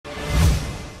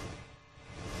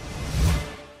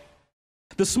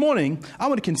This morning, I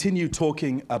want to continue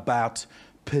talking about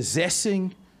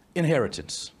possessing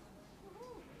inheritance.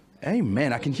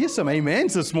 Amen. I can hear some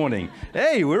amens this morning.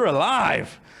 Hey, we're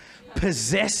alive.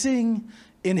 Possessing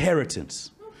inheritance.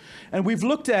 And we've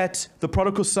looked at the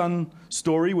prodigal son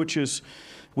story, which is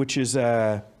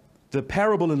the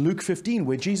parable in Luke 15,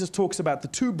 where Jesus talks about the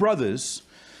two brothers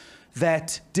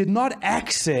that did not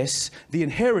access the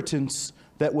inheritance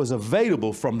that was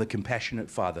available from the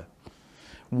compassionate father.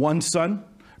 One son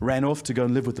ran off to go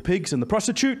and live with the pigs and the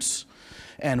prostitutes,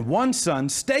 and one son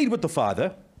stayed with the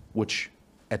father, which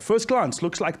at first glance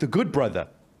looks like the good brother.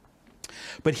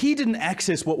 But he didn't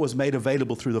access what was made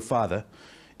available through the father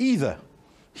either.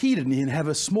 He didn't even have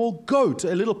a small goat,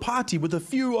 a little party with a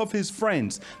few of his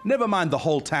friends, never mind the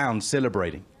whole town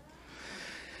celebrating.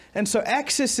 And so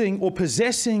accessing or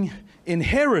possessing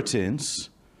inheritance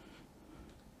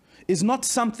is not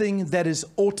something that is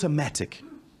automatic.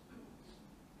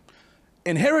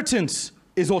 Inheritance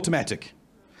is automatic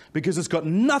because it's got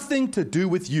nothing to do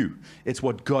with you. It's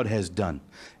what God has done,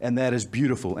 and that is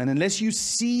beautiful. And unless you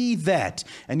see that,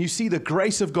 and you see the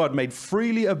grace of God made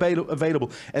freely available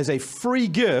as a free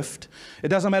gift, it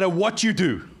doesn't matter what you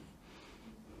do.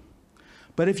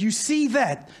 But if you see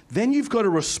that, then you've got to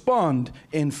respond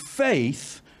in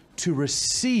faith to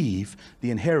receive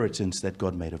the inheritance that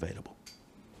God made available.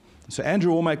 So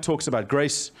Andrew Womack talks about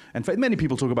grace and faith. Many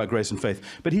people talk about grace and faith.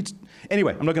 But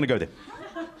anyway, I'm not going to go there.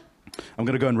 I'm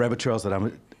going to go in rabbit trails that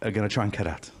I'm going to try and cut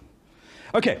out.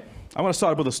 Okay, I want to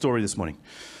start with a story this morning.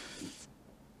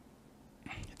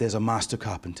 There's a master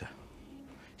carpenter.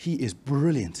 He is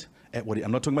brilliant at what I'm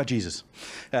not talking about Jesus.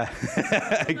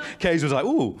 Case was like,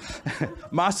 ooh,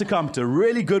 master carpenter,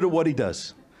 really good at what he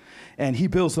does. And he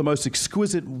builds the most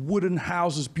exquisite wooden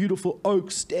houses, beautiful oak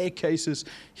staircases.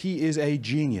 He is a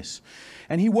genius.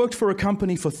 And he worked for a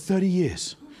company for 30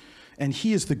 years. And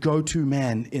he is the go-to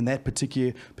man in that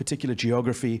particular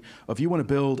geography. If you want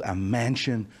to build a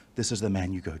mansion, this is the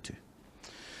man you go to.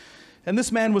 And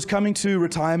this man was coming to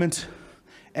retirement,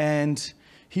 and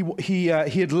he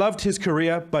had loved his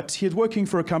career, but he had working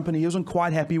for a company he wasn't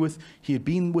quite happy with. He had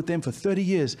been with them for 30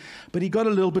 years, but he got a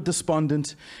little bit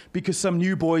despondent because some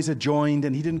new boys had joined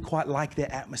and he didn't quite like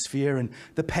their atmosphere, and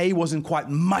the pay wasn't quite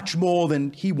much more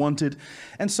than he wanted.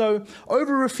 And so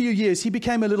over a few years, he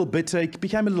became a little bitter, he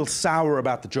became a little sour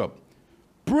about the job.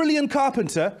 Brilliant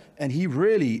carpenter, and he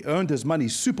really earned his money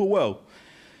super well.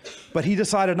 But he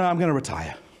decided, no, I'm going to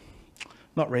retire.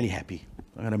 Not really happy.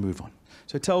 I'm going to move on.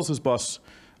 So he tells his boss,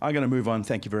 I'm going to move on,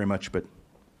 thank you very much, but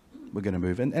we're going to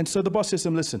move. And so the boss says to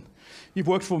him, listen, you've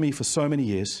worked for me for so many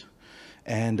years,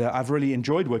 and I've really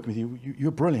enjoyed working with you.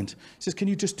 You're brilliant. He says, can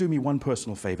you just do me one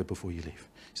personal favor before you leave?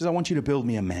 He says, I want you to build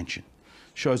me a mansion.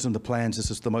 Shows him the plans.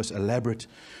 This is the most elaborate,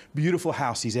 beautiful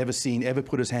house he's ever seen, ever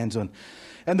put his hands on.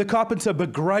 And the carpenter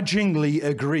begrudgingly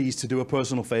agrees to do a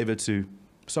personal favor to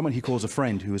someone he calls a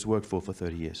friend who has worked for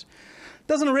 30 years.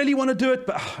 Doesn't really want to do it,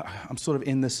 but I'm sort of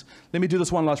in this. Let me do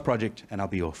this one last project and I'll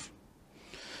be off.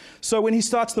 So when he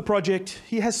starts the project,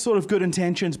 he has sort of good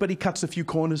intentions, but he cuts a few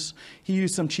corners. He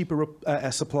used some cheaper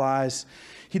supplies.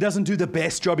 He doesn't do the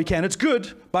best job he can. It's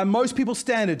good. By most people's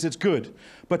standards, it's good.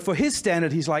 But for his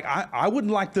standard, he's like, I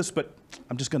wouldn't like this, but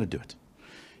I'm just going to do it.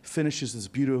 He finishes this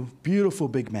beautiful, beautiful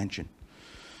big mansion.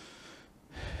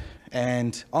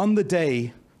 And on the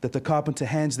day that the carpenter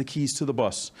hands the keys to the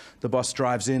boss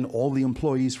drives in, all the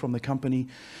employees from the company,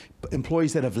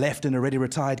 employees that have left and already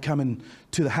retired, come in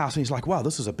to the house, and he's like, wow,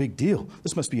 this is a big deal.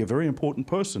 This must be a very important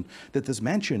person that this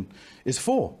mansion is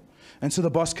for. And so the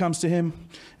boss comes to him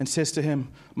and says to him,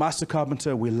 Master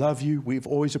Carpenter, we love you. We've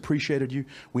always appreciated you.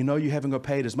 We know you haven't got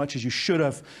paid as much as you should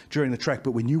have during the trek,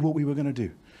 but we knew what we were going to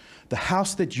do. The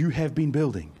house that you have been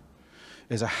building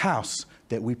is a house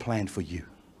that we planned for you.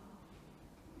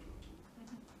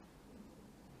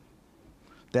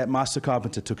 That master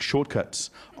carpenter took shortcuts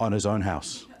on his own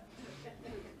house.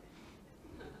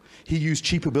 He used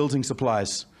cheaper building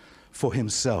supplies for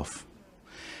himself.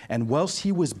 And whilst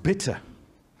he was bitter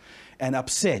and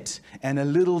upset and a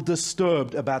little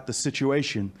disturbed about the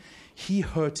situation, he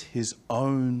hurt his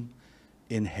own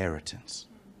inheritance.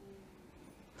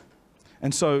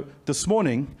 And so this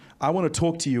morning, I want to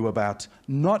talk to you about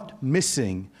not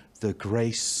missing the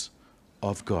grace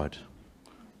of God.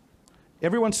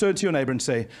 Everyone turn to your neighbor and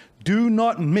say, do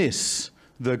not miss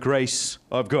the grace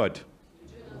of God.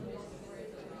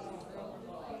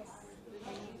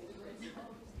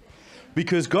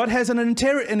 Because God has an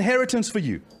inheritance for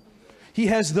you. He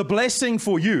has the blessing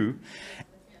for you,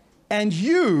 and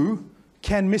you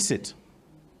can miss it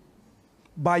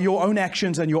by your own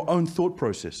actions and your own thought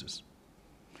processes.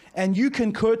 and you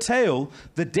can curtail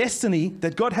the destiny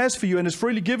that God has for you and is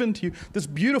freely given to you, this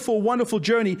beautiful, wonderful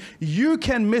journey, you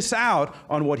can miss out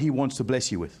on what he wants to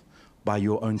bless you with by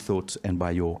your own thoughts and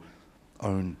by your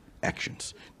own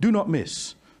actions. Do not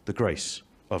miss the grace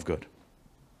of God.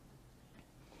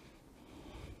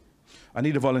 I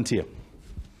need a volunteer.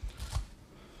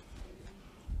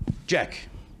 Jack.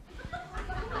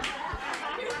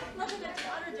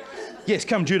 Yes,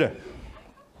 come, Judah.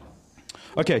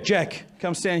 Okay, Jack,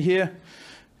 come stand here.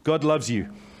 God loves you.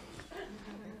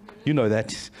 You know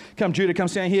that. Come, Judah, come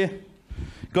stand here.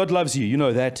 God loves you. You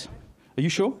know that. Are you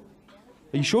sure?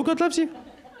 Are you sure God loves you?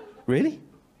 Really?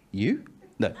 You?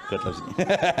 No, God loves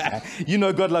you. You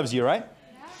know God loves you, right?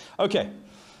 Okay.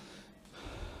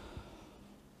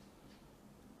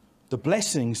 The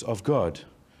blessings of God,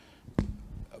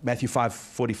 Matthew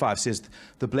 5:45 says,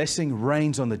 the blessing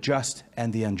reigns on the just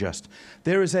and the unjust.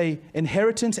 There is an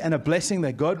inheritance and a blessing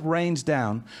that God rains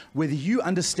down, whether you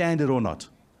understand it or not.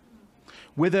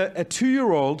 Whether a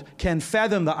 2-year-old can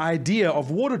fathom the idea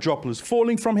of water droplets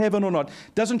falling from heaven or not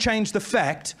doesn't change the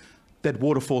fact that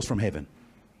water falls from heaven.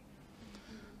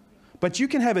 But you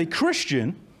can have a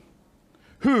Christian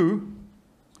who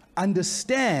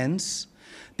understands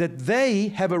that they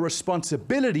have a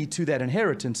responsibility to that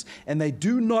inheritance and they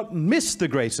do not miss the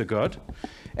grace of God.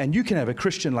 And you can have a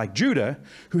Christian like Judah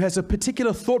who has a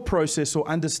particular thought process or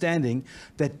understanding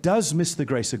that does miss the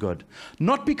grace of God.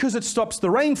 Not because it stops the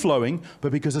rain flowing,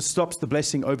 but because it stops the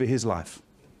blessing over his life.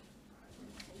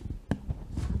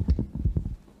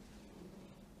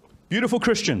 Beautiful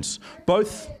Christians,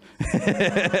 both.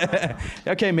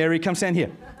 Okay, Mary, come stand here.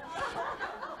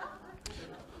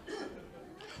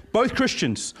 Both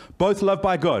Christians, both loved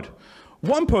by God.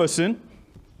 One person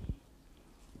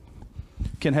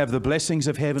can have the blessings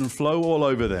of heaven flow all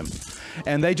over them.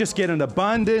 And they just get an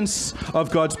abundance of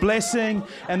God's blessing,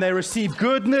 and they receive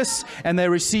goodness, and they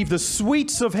receive the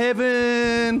sweets of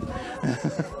heaven.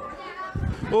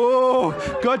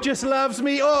 Oh, God just loves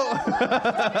me.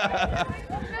 Oh.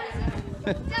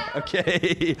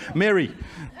 Okay, Mary.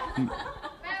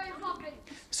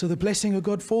 So the blessing of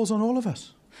God falls on all of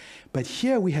us. But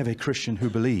here we have a Christian who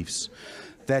believes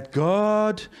that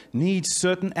God needs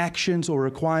certain actions or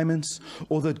requirements,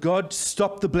 or that God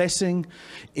stopped the blessing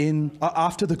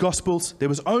after the Gospels. There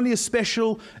was only a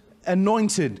special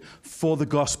anointed for the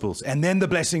Gospels, and then the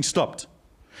blessing stopped.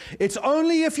 It's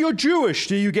only if you're Jewish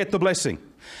do you get the blessing.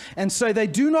 And so they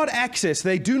do not access,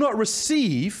 they do not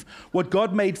receive what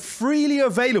God made freely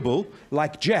available,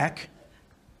 like Jack,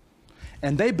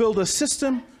 and they build a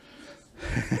system.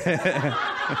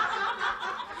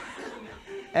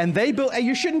 And they build,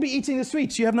 you shouldn't be eating the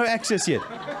sweets, you have no access yet.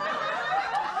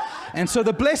 And so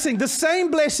the blessing, the same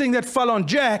blessing that fell on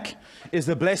Jack is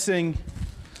the blessing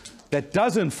that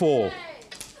doesn't fall.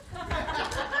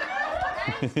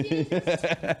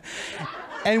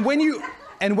 And when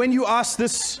you ask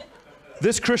this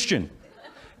Christian,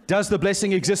 does the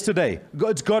blessing exist today?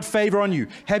 God's God favor on you?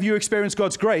 Have you experienced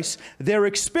God's grace? Their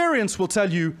experience will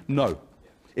tell you, no,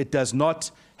 it does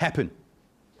not happen.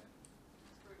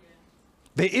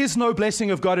 There is no blessing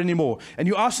of God anymore. And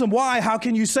you ask them why, how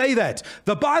can you say that?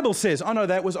 The Bible says, oh no,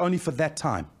 that was only for that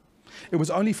time. It was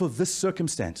only for this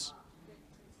circumstance.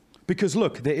 Because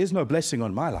look, there is no blessing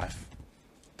on my life.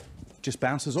 It just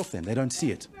bounces off them. They don't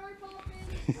see it.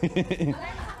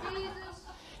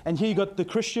 And here you got the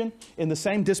Christian in the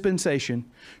same dispensation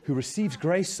who receives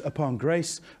grace upon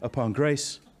grace upon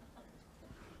grace.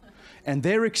 And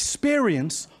their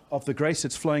experience of the grace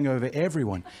that's flowing over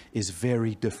everyone is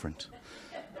very different.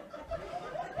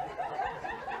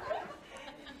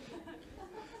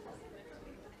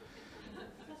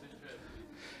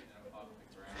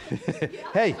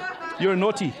 Hey, you're a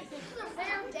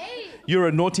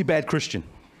naughty bad Christian.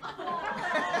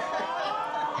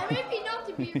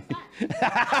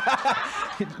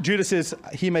 Judah says,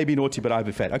 he may be naughty, but I'll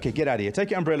be fat. Okay, get out of here.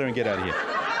 Take your umbrella and get out of here.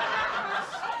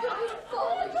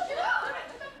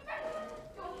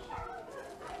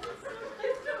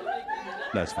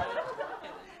 No, it's fine.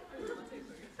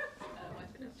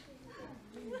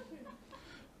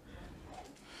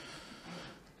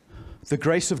 The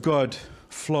grace of God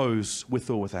flows with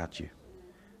or without you.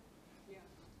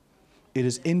 It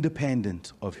is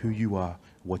independent of who you are,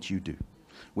 what you do.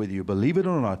 Whether you believe it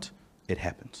or not, it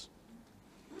happens.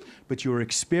 But your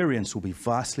experience will be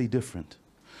vastly different,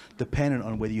 dependent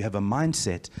on whether you have a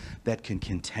mindset that can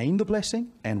contain the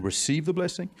blessing and receive the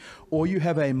blessing, or you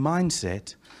have a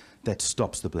mindset that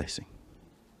stops the blessing.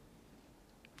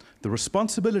 The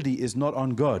responsibility is not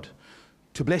on God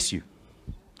to bless you.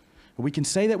 We can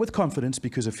say that with confidence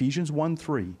because Ephesians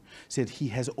 1:3 said he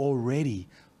has already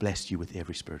blessed you with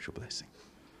every spiritual blessing.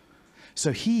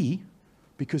 So he,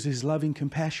 because of his loving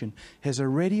compassion, has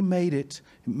already made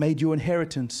your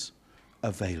inheritance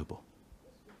available.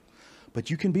 But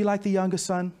you can be like the younger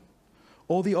son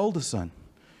or the older son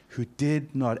who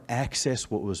did not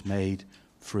access what was made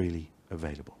freely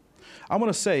available. I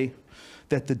want to say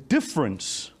that the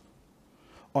difference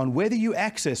on whether you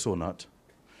access or not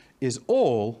is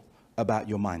all about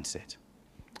your mindset.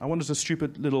 I wanted a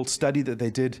stupid little study that they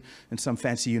did in some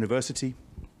fancy university.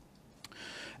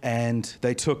 And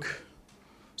they took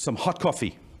some hot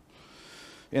coffee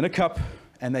in a cup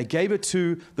and they gave it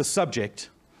to the subject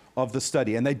of the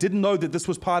study. And they didn't know that this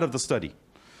was part of the study.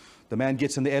 The man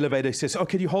gets in the elevator, he says, "Oh,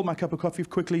 can you hold my cup of coffee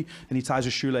quickly?" And he ties a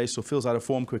shoelace or fills out a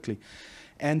form quickly.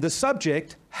 And the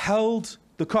subject held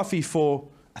the coffee for,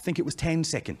 I think it was 10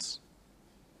 seconds.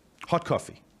 Hot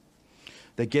coffee.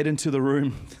 They get into the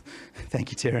room.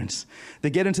 Thank you, Terence. They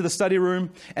get into the study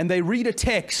room and they read a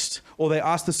text, or they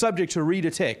ask the subject to read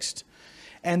a text.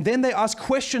 And then they ask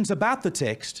questions about the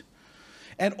text.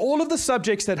 And all of the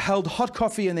subjects that held hot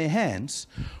coffee in their hands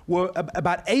were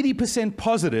about 80%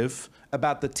 positive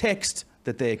about the text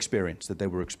that they experienced, that they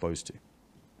were exposed to.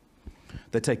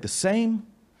 They take the same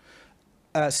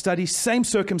study, same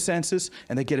circumstances,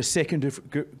 and they get a second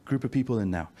group of people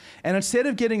in now. And instead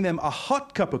of getting them a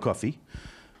hot cup of coffee,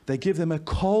 they give them a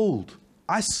cold,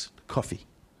 iced coffee.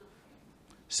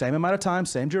 Same amount of time,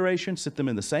 same duration, sit them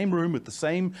in the same room with the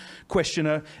same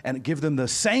questioner, and give them the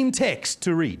same text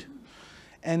to read.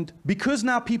 And because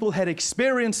now people had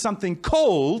experienced something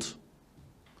cold,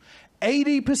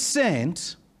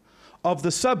 80% of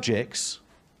the subjects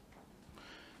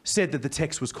said that the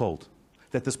text was cold,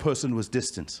 that this person was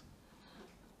distant.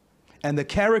 And the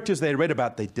characters they read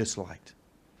about, they disliked.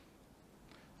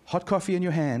 Hot coffee in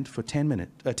your hand for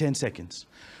 10 seconds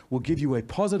will give you a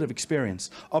positive experience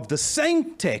of the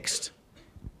same text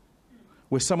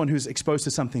where someone who's exposed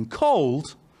to something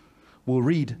cold will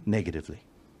read negatively.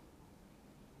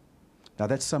 Now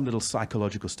that's some little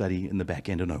psychological study in the back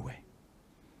end of nowhere.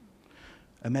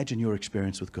 Imagine your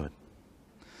experience with God.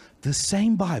 The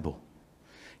same Bible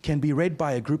can be read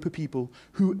by a group of people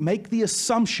who make the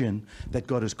assumption that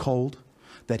God is cold,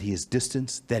 that he is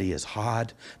distant, that he is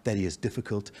hard, that he is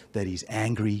difficult, that he's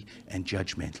angry and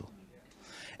judgmental.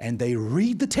 And they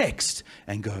read the text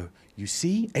and go, you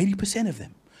see, 80% of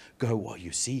them go, well,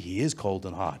 you see, he is cold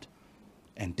and hard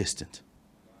and distant.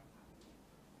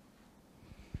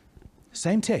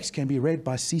 Same text can be read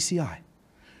by CCI,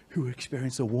 who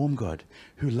experience a warm God,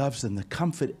 who loves them, the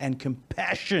comfort and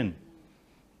compassion.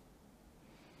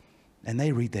 And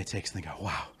they read their text and they go,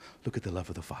 wow, look at the love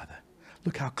of the Father.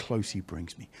 Look how close he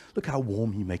brings me. Look how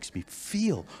warm he makes me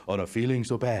feel. Oh, no,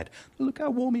 feelings are bad. Look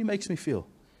how warm he makes me feel.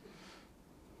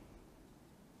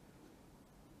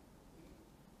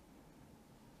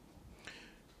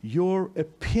 Your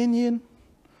opinion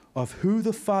of who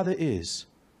the Father is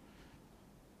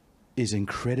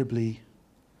incredibly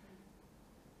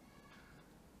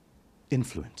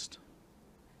influenced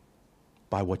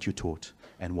by what you're taught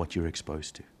and what you're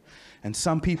exposed to. And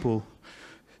some people,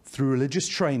 through religious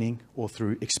training or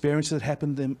through experiences that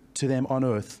happened to them on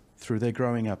earth through their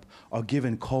growing up, are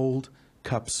given cold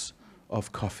cups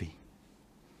of coffee.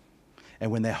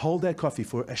 And when they hold that coffee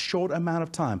for a short amount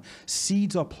of time,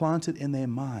 seeds are planted in their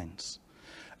minds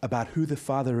about who the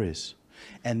Father is.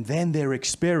 And then their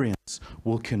experience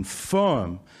will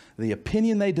confirm the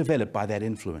opinion they develop by that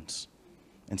influence.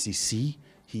 And see,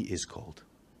 he is cold.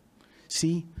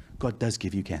 See, God does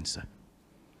give you cancer.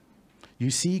 You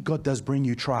see, God does bring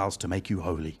you trials to make you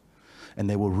holy. And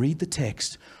they will read the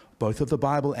text, both of the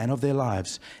Bible and of their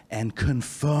lives, and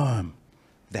confirm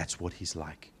that's what he's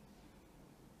like.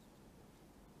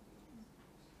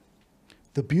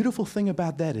 The beautiful thing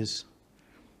about that is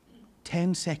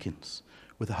 10 seconds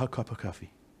with a hot cup of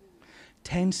coffee,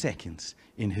 10 seconds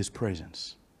in his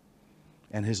presence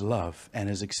and his love and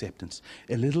his acceptance,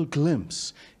 a little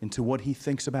glimpse into what he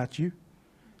thinks about you.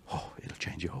 Oh, it'll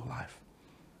change your whole life.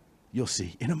 You'll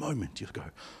see in a moment, you'll go,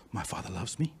 my Father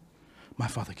loves me. My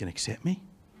Father can accept me.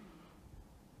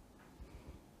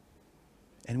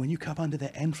 And when you come under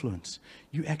that influence,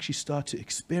 you actually start to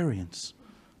experience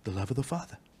the love of the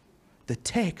Father. The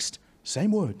text,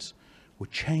 same words, will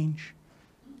change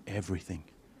everything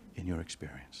in your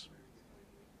experience.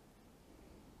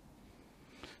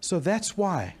 So that's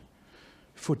why,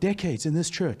 for decades in this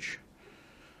church,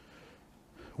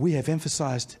 we have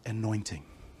emphasized anointing.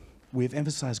 We have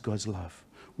emphasized God's love.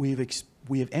 We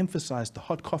have emphasized the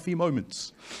hot coffee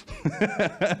moments.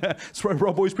 That's why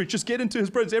Rob always preaches, just get into his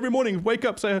presence every morning, wake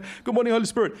up, say, good morning, Holy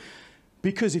Spirit.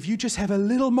 Because if you just have a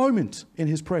little moment in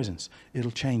his presence,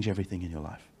 it'll change everything in your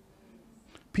life.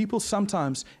 People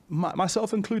sometimes,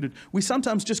 myself included, we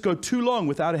sometimes just go too long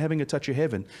without having a touch of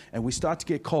heaven, and we start to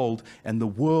get cold, and the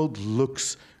world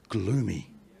looks gloomy.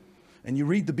 And you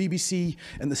read the BBC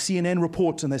and the CNN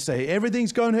reports, and they say,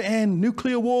 everything's going to end,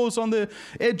 nuclear war's on the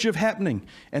edge of happening.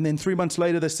 And then 3 months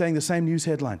later, they're saying the same news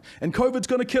headline. And COVID's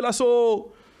going to kill us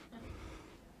all.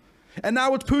 And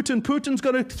now it's Putin. Putin's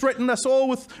going to threaten us all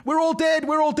with, we're all dead,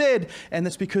 we're all dead. And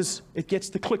that's because it gets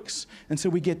the clicks. And so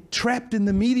we get trapped in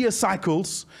the media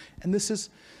cycles. And this is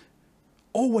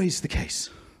always the case.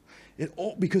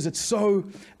 Because it's so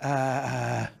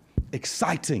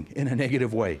exciting in a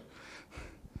negative way.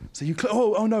 So you,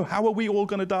 oh no, how are we all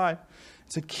going to die?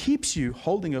 So it keeps you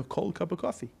holding a cold cup of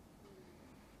coffee.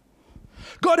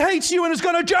 God hates you and is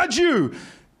going to judge you.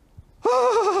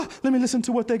 Let me listen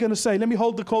to what they're going to say. Let me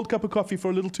hold the cold cup of coffee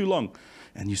for a little too long.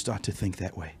 And you start to think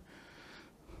that way.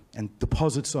 And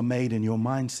deposits are made in your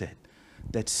mindset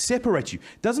that separate you.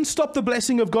 It doesn't stop the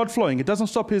blessing of God flowing. It doesn't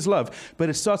stop His love. But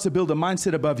it starts to build a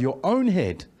mindset above your own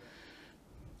head,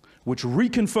 which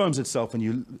reconfirms itself, and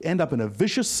you end up in a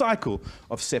vicious cycle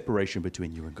of separation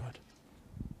between you and God.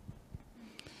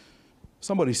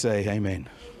 Somebody say amen.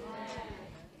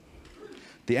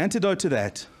 The antidote to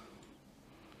that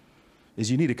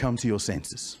is you need to come to your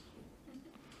senses.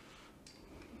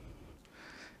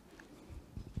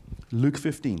 Luke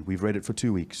 15, we've read it for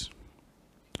 2 weeks.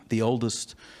 The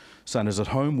oldest son is at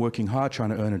home working hard, trying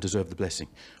to earn and deserve the blessing.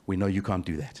 We know you can't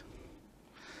do that.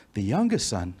 The youngest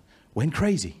son went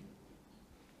crazy.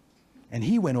 And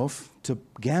he went off to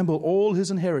gamble all his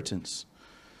inheritance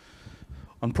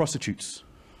on prostitutes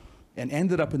and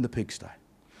ended up in the pigsty.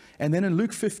 And then in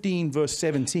Luke 15, verse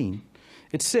 17,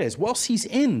 it says, whilst he's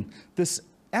in this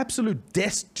absolute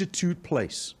destitute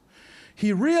place,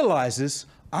 he realizes,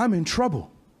 I'm in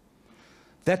trouble.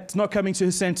 That's not coming to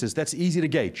his senses. That's easy to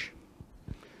gauge.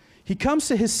 He comes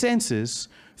to his senses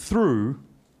through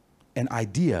an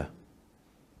idea.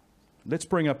 Let's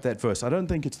bring up that verse. I don't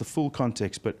think it's the full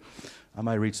context, but I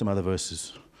might read some other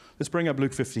verses. Let's bring up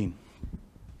Luke 15.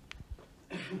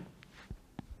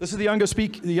 This is the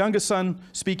younger son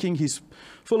speaking. He's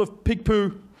full of pig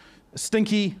poo,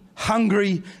 stinky,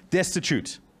 hungry,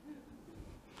 destitute.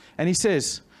 And he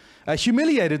says,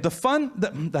 humiliated, the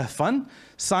fun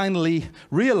finally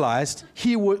realized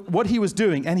what he was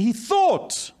doing. And he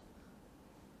thought,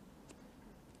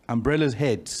 umbrella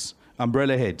heads.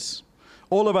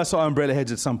 All of us are umbrella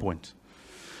heads at some point.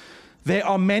 There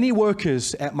are many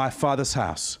workers at my Father's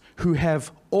house who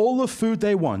have all the food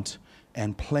they want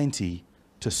and plenty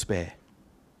to spare.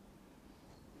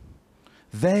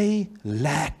 They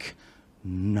lack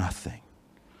nothing.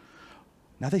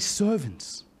 Now they're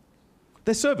servants.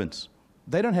 They're servants.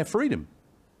 They don't have freedom.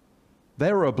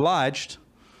 They are obliged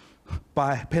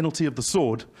by penalty of the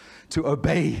sword to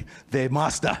obey their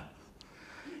master.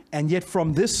 And yet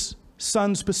from this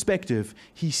son's perspective,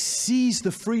 he sees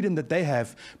the freedom that they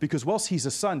have, because whilst he's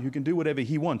a son who can do whatever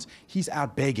he wants, he's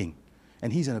out begging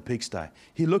and he's in a pigsty.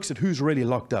 He looks at who's really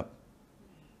locked up.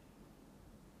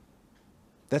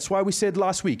 That's why we said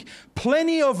last week,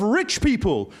 plenty of rich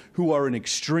people who are in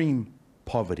extreme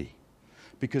poverty,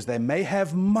 because they may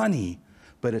have money,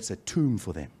 but it's a tomb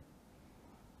for them.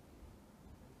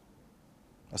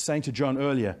 I was saying to John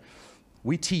earlier,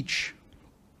 we teach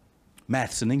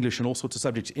maths and English and all sorts of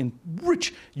subjects in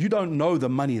rich. You don't know the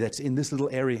money that's in this little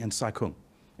area in Saikung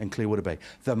and Clearwater Bay.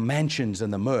 The mansions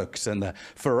and the Mercs and the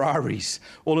Ferraris,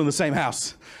 all in the same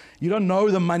house. You don't know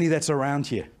the money that's around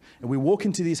here. And we walk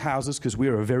into these houses because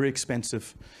we're a very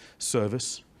expensive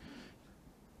service.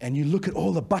 And you look at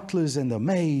all the butlers and the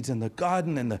maids and the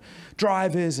garden and the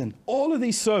drivers and all of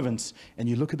these servants, and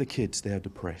you look at the kids, they're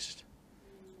depressed.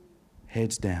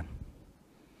 Heads down.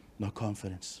 No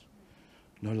confidence.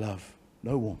 No love.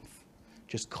 No warmth.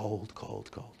 Just cold,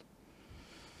 cold, cold.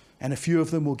 And a few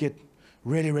of them will get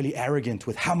really, really arrogant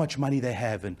with how much money they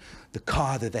have and the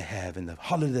car that they have and the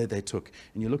holiday they took.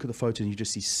 And you look at the photo and you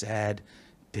just see sad,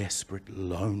 desperate,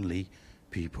 lonely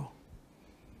people.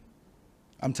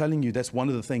 I'm telling you, that's one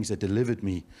of the things that delivered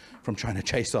me from trying to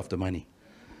chase after money,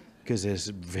 because there's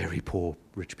very poor,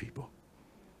 rich people.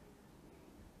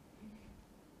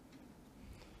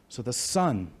 So the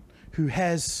son who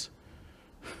has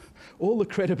all the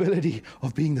credibility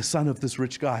of being the son of this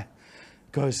rich guy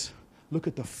goes, look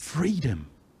at the freedom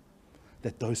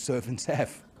that those servants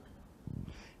have.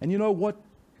 And you know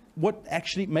what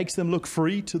actually makes them look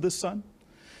free to this son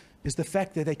is the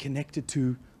fact that they're connected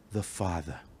to the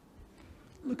Father.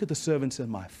 Look at the servants in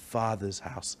my Father's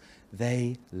house.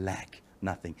 They lack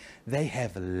nothing. They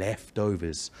have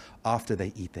leftovers after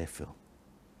they eat their fill.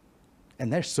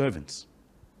 And they're servants.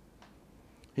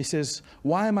 He says,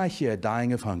 why am I here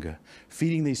dying of hunger,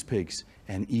 feeding these pigs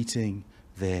and eating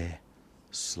their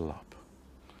slop?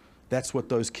 That's what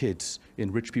those kids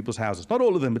in rich people's houses, not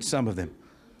all of them, but some of them,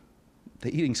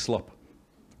 they're eating slop.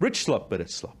 Rich slop, but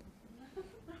it's slop.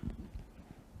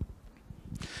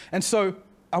 And so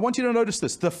I want you to notice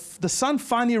this. The son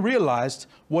finally realized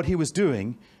what he was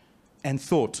doing and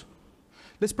thought.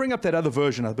 Let's bring up that other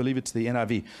version. I believe it's the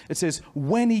NIV. It says,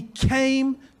 when he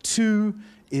came to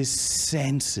his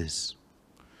senses.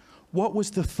 What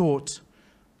was the thought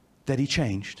that he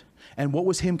changed? And what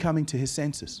was him coming to his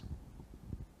senses?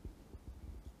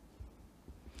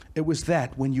 It was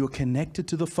that when you're connected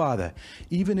to the Father,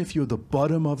 even if you're the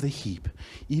bottom of the heap,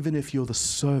 even if you're the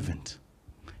servant,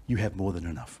 you have more than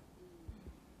enough.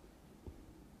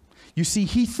 You see,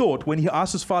 he thought when he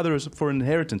asked his father for an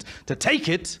inheritance to take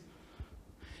it,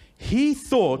 he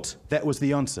thought that was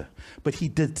the answer. But he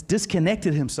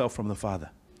disconnected himself from the Father.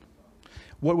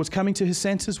 What was coming to his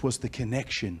senses was the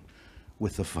connection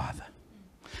with the Father.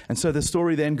 And so the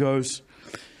story then goes,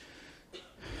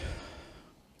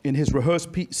 in his rehearsed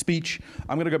speech,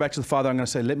 I'm going to go back to the Father. I'm going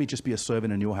to say, let me just be a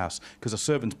servant in your house, because a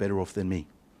servant's better off than me,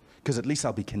 because at least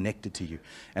I'll be connected to you.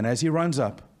 And as he runs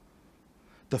up,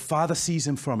 the Father sees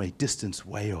him from a distance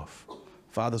way off.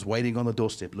 Father's waiting on the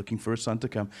doorstep, looking for his son to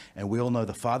come. And we all know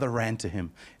the Father ran to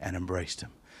him and embraced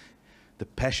him. The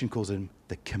Passion calls him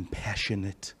the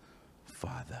compassionate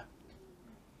Father.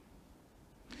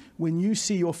 When you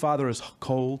see your Father as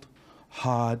cold,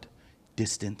 hard,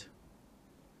 distant,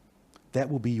 that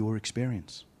will be your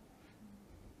experience.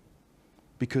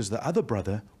 Because the other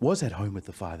brother was at home with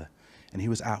the Father, and he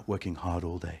was out working hard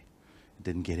all day and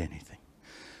didn't get anything.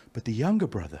 But the younger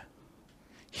brother,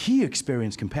 he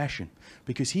experienced compassion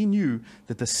because he knew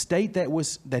that the state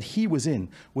that he was in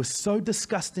was so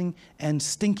disgusting and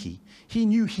stinky. He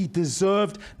knew he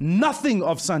deserved nothing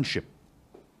of sonship.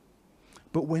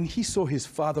 But when he saw his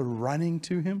father running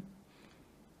to him,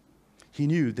 he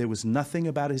knew there was nothing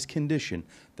about his condition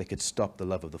that could stop the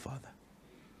love of the Father.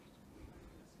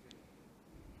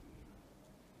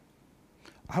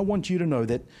 I want you to know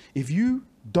that if you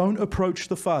don't approach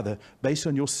the Father based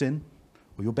on your sin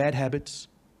or your bad habits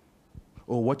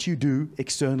or what you do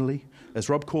externally, as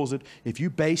Rob calls it, if you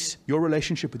base your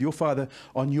relationship with your Father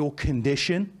on your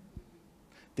condition,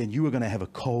 then you are going to have a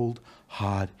cold,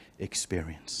 hard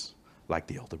experience like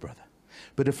the older brother.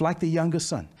 But if, like the younger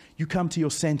son, you come to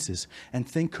your senses and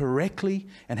think correctly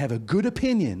and have a good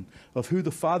opinion of who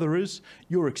the Father is,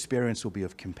 your experience will be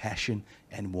of compassion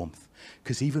and warmth.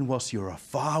 Because even whilst you're a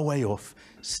far way off,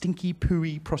 stinky,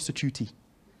 pooey prostitutey,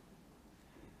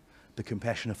 the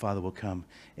compassionate Father will come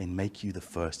and make you the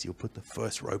first. He'll put the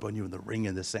first robe on you and the ring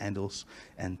and the sandals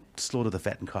and slaughter the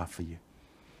fattened calf for you.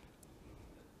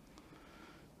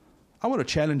 I want to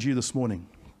challenge you this morning.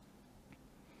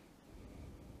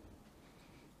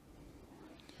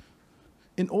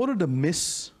 In order to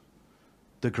miss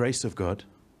the grace of God,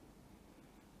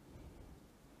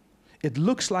 it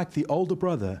looks like the older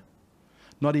brother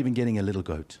not even getting a little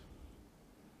goat.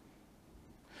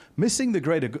 Missing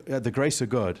the grace of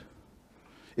God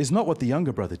is not what the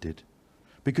younger brother did,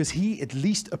 because he at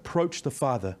least approached the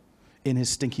Father in his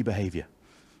stinky behavior,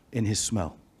 in his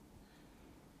smell.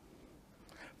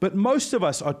 But most of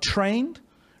us are trained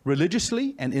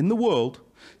religiously and in the world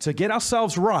to get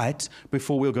ourselves right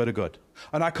before we'll go to God.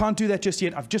 And I can't do that just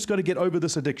yet. I've just got to get over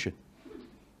this addiction.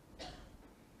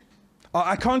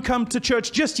 I can't come to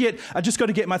church just yet. I just got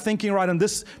to get my thinking right in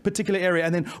this particular area.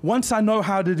 And then once I know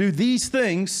how to do these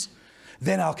things,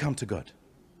 then I'll come to God.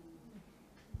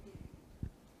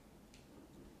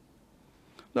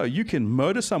 No, you can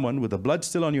murder someone with the blood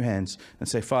still on your hands and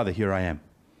say, Father, here I am.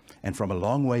 And from a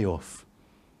long way off,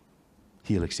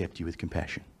 He'll accept you with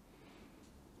compassion.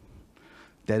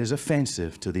 That is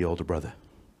offensive to the older brother.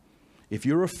 If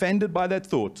you're offended by that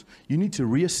thought, you need to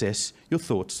reassess your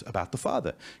thoughts about the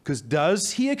Father. Because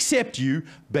does He accept you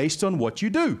based on what you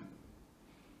do?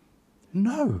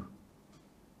 No.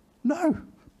 No.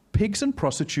 Pigs and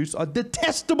prostitutes are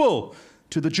detestable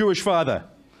to the Jewish Father.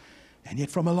 And yet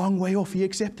from a long way off, He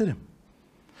accepted him.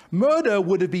 Murder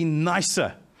would have been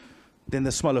nicer than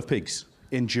the smell of pigs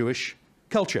in Jewish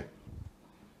culture.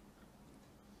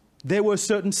 There were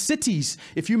certain cities,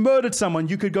 if you murdered someone,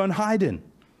 you could go and hide in.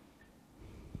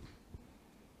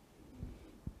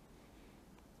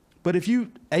 But if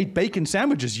you ate bacon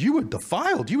sandwiches, you were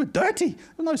defiled. You were dirty.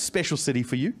 There's no special city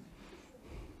for you.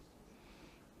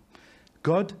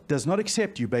 God does not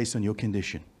accept you based on your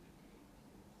condition.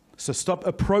 So stop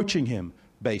approaching Him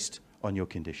based on your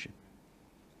condition.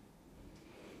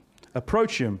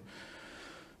 Approach Him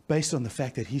based on the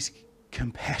fact that He's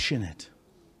compassionate.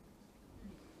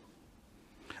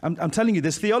 I'm telling you,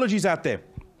 there's theologies out there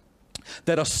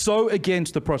that are so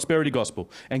against the prosperity gospel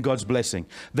and God's blessing.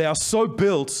 They are so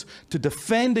built to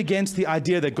defend against the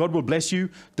idea that God will bless you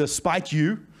despite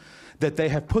you, that they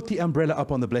have put the umbrella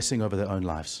up on the blessing over their own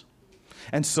lives.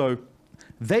 And so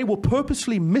they will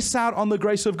purposely miss out on the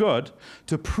grace of God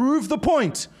to prove the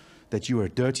point that you are a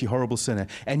dirty, horrible sinner,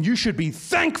 and you should be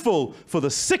thankful for the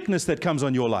sickness that comes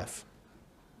on your life.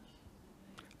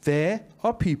 There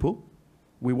are people,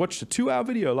 we watched a 2-hour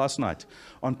video last night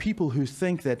on people who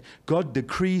think that God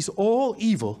decrees all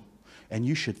evil and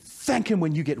you should thank him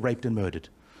when you get raped and murdered.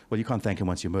 Well, you can't thank him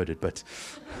once you're murdered, but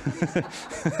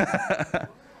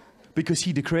because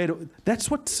he declared,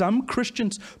 that's what some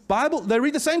Christians, Bible, they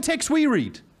read the same text we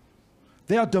read.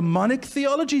 There are demonic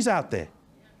theologies out there.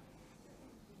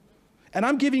 And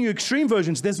I'm giving you extreme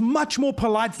versions. There's much more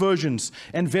polite versions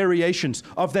and variations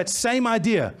of that same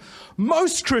idea.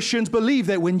 Most Christians believe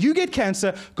that when you get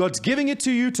cancer, God's giving it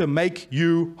to you to make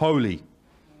you holy.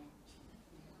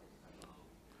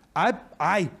 I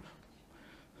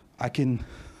can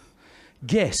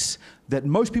guess that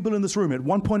most people in this room at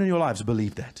one point in your lives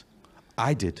believed that.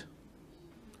 I did.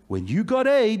 When you got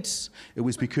AIDS, it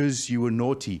was because you were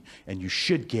naughty and you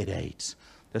should get AIDS.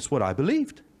 That's what I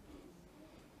believed.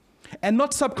 And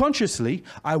not subconsciously,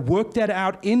 I worked that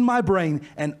out in my brain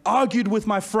and argued with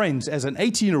my friends as an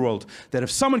 18-year-old that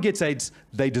if someone gets AIDS,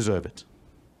 they deserve it.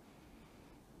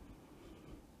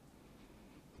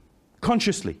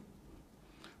 Consciously.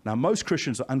 Now, most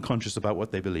Christians are unconscious about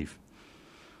what they believe.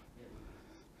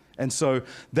 And so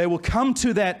they will come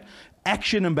to that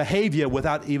action and behavior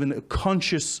without even a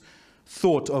conscious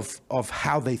thought of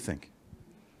how they think.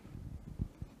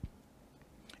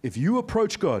 If you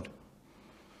approach God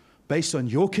based on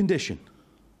your condition,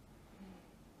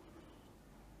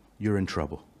 you're in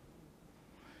trouble.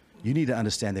 You need to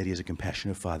understand that he is a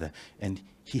compassionate Father and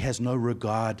he has no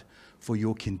regard for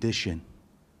your condition.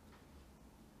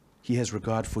 He has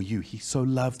regard for you. He so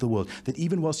loved the world that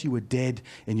even whilst you were dead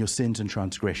in your sins and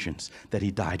transgressions, that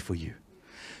he died for you.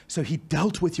 So he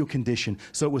dealt with your condition,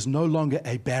 so it was no longer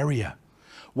a barrier.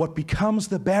 What becomes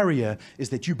the barrier is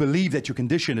that you believe that your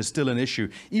condition is still an issue,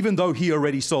 even though he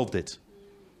already solved it.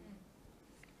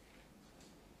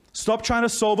 Stop trying to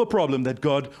solve a problem that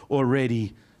God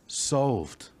already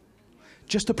solved.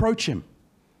 Just approach him.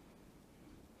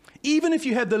 Even if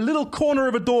you have the little corner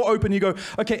of a door open, you go,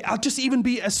 okay, I'll just even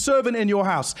be a servant in your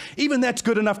house. Even that's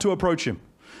good enough to approach him.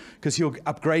 Because he'll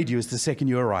upgrade you as the second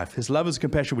you arrive. His love and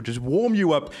compassion will just warm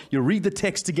you up. You'll read the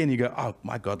text again, you go, oh,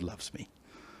 my God loves me.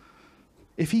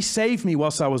 If he saved me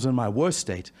whilst I was in my worst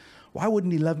state, why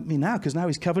wouldn't he love me now? Because now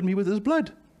he's covered me with his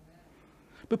blood.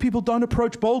 But people don't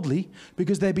approach boldly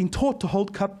because they've been taught to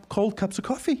hold cold cups of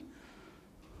coffee.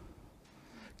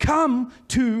 Come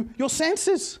to your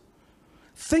senses.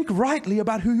 Think rightly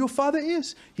about who your Father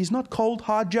is. He's not cold,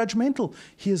 hard, judgmental.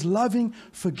 He is loving,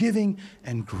 forgiving,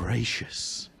 and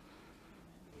gracious.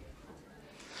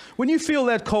 When you feel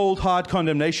that cold, hard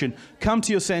condemnation, come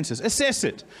to your senses. Assess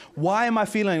it. Why am I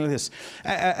feeling like this?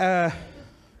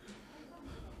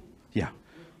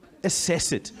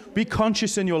 Assess it. Be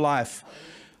conscious in your life.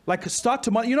 Like start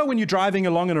to, you know when you're driving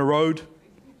along in a road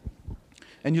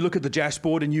and you look at the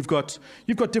dashboard and you've got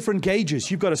different gauges.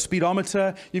 You've got a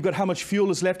speedometer. You've got how much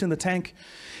fuel is left in the tank.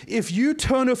 If you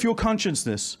turn off your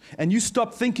consciousness and you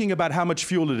stop thinking about how much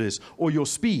fuel it is or your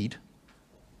speed,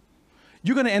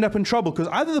 you're going to end up in trouble because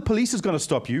either the police is going to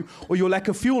stop you or your lack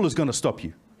of fuel is going to stop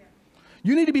you.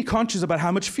 You need to be conscious about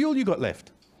how much fuel you got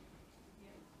left.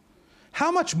 How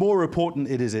much more important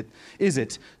is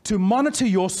it to monitor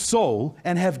your soul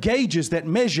and have gauges that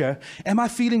measure, am I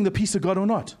feeling the peace of God or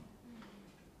not?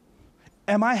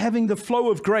 Am I having the flow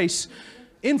of grace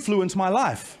influence my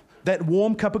life? That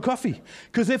warm cup of coffee.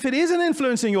 Because if it isn't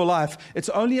influencing your life, it's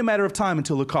only a matter of time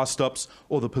until the car stops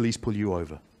or the police pull you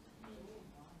over.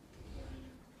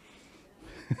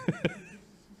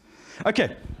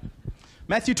 Okay,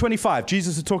 Matthew 25.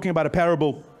 Jesus is talking about a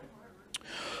parable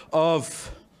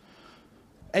of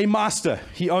a master.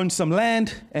 He owns some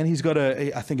land and he's got I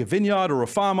think a vineyard or a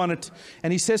farm on it.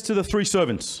 And he says to the 3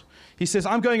 servants, he says,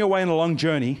 I'm going away on a long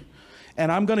journey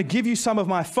and I'm going to give you some of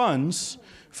my funds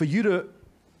for you to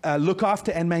look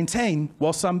after and maintain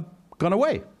whilst I'm gone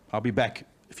away. I'll be back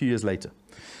a few years later.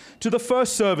 To the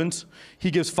first servant,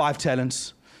 he gives 5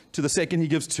 talents. To the second, he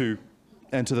gives 2.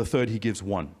 And to the third, he gives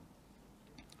 1.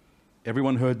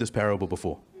 Everyone heard this parable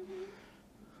before.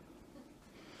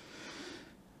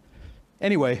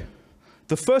 Anyway,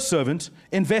 the first servant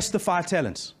invests the 5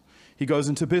 talents. He goes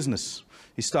into business.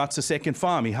 He starts a second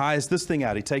farm. He hires this thing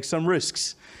out. He takes some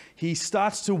risks. He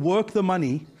starts to work the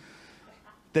money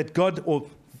that God or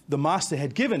the master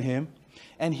had given him,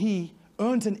 and he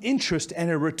earns an interest and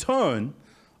a return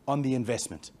on the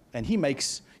investment. And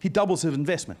he doubles his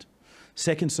investment.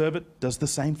 Second servant does the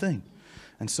same thing.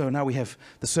 And so now we have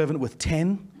the servant with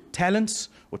 10 talents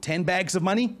or 10 bags of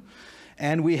money.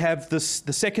 And we have the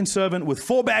second servant with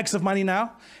 4 bags of money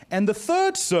now. And the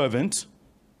third servant,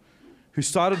 who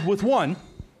started with 1,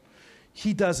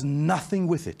 he does nothing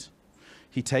with it.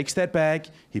 He takes that bag,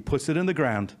 he puts it in the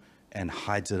ground, and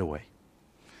hides it away.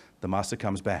 The master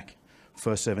comes back.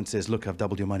 First servant says, look, I've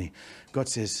doubled your money. God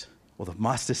says, or the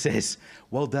master says,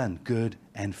 well done, good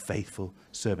and faithful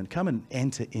servant. Come and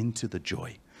enter into the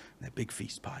joy, that big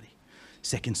feast party.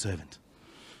 Second servant,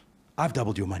 I've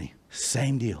doubled your money.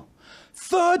 Same deal.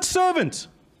 Third servant,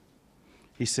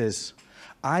 he says,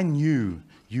 I knew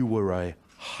you were a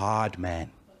hard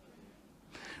man,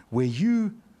 where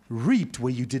you reaped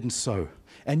where you didn't sow,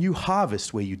 and you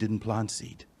harvest where you didn't plant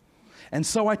seed. And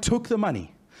so I took the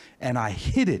money and I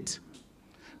hid it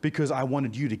because I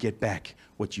wanted you to get back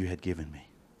what you had given me.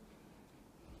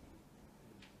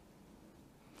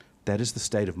 That is the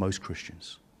state of most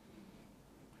Christians.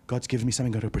 God's given me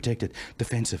something, got to protect it.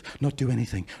 Defensive, not do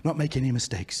anything, not make any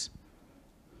mistakes.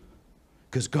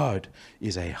 Because God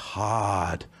is a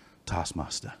hard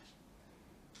taskmaster.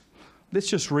 Let's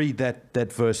just read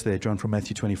that verse there, John, from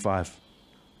Matthew 25.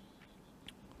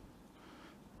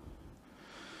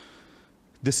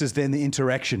 This is then the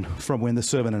interaction from when the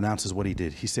servant announces what he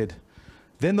did. He said,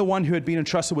 then the one who had been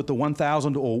entrusted with the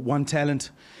 1,000 or 1 talent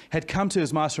had come to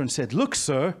his master and said, look,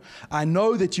 sir, I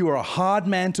know that you are a hard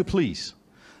man to please.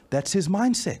 That's his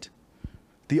mindset.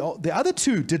 The other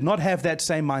 2 did not have that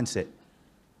same mindset.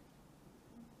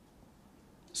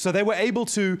 So they were able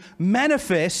to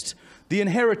manifest the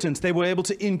inheritance. They were able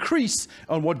to increase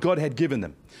on what God had given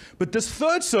them. But this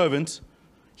third servant,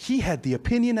 he had the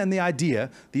opinion and the idea,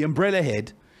 the umbrella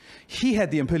head, he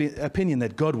had the opinion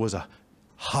that God was a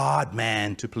hard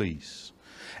man to please.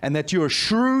 And that you're a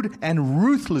shrewd and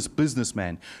ruthless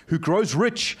businessman who grows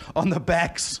rich on the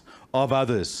backs of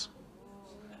others.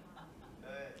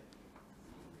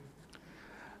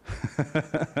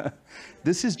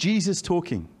 This is Jesus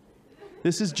talking.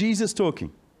 This is Jesus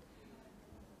talking.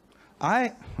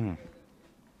 I've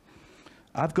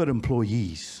got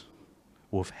employees,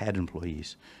 or have had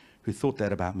employees, who thought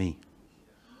that about me.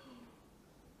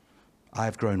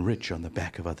 I've grown rich on the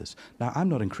back of others. Now, I'm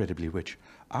not incredibly rich.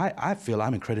 I feel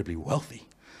I'm incredibly wealthy,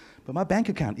 but my bank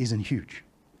account isn't huge.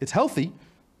 It's healthy.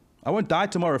 I won't die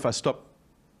tomorrow if I stop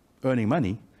earning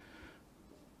money.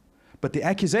 But the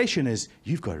accusation is,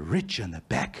 you've got rich on the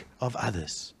back of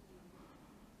others.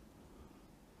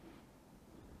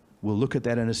 We'll look at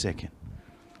that in a second.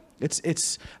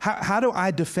 It's how do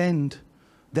I defend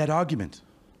that argument?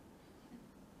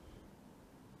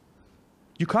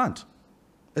 You can't.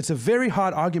 It's a very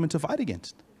hard argument to fight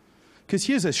against. Because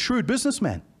here's a shrewd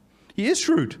businessman. He is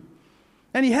shrewd.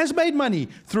 And he has made money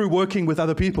through working with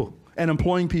other people and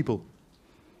employing people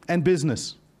and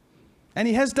business. And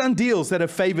he has done deals that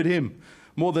have favored him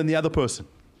more than the other person.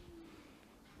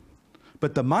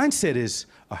 But the mindset is,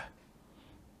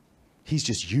 he's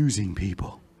just using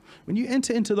people. When you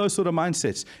enter into those sort of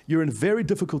mindsets, you're in very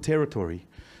difficult territory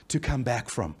to come back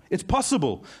from. It's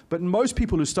possible, but most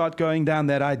people who start going down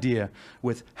that idea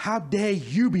with, how dare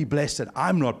you be blessed and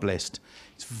I'm not blessed,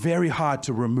 it's very hard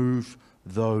to remove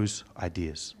those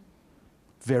ideas.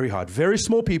 Very hard. Very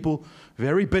small people,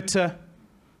 very bitter,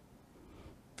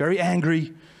 very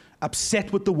angry,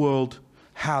 upset with the world.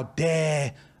 How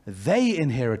dare they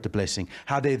inherit the blessing?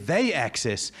 How dare they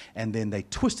access? And then they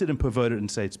twist it and pervert it and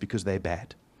say it's because they're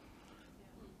bad.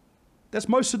 That's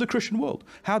most of the Christian world.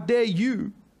 How dare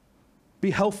you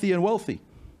be healthy and wealthy?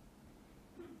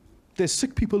 There's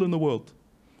sick people in the world.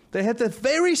 They had the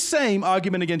very same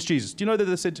argument against Jesus. Do you know that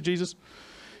they said to Jesus?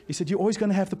 He said, you're always going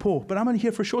to have the poor, but I'm only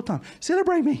here for a short time.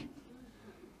 Celebrate me.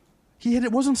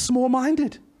 It wasn't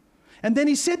small-minded. And then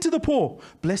he said to the poor,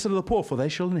 blessed are the poor, for they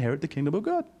shall inherit the kingdom of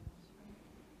God.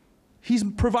 He's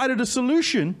provided a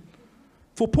solution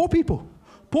for poor people.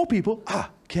 Poor people,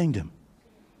 kingdom.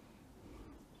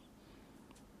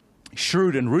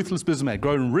 Shrewd and ruthless businessman,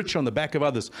 growing rich on the back of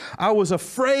others. I was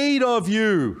afraid of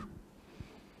you.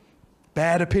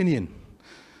 Bad opinion.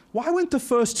 Why weren't the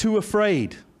first 2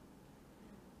 afraid?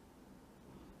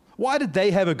 Why did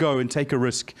they have a go and take a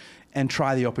risk and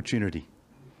try the opportunity?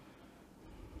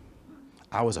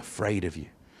 I was afraid of you.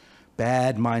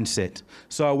 Bad mindset.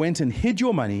 So I went and hid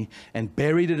your money and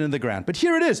buried it in the ground. But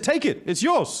here it is. Take it. It's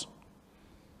yours.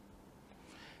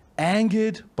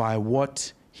 Angered by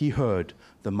what he heard,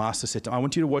 the master said to him, I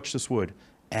want you to watch this word,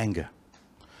 anger.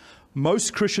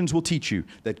 Most Christians will teach you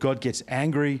that God gets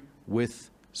angry with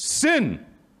sin.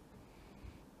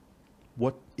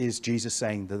 What is Jesus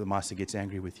saying that the master gets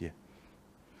angry with you?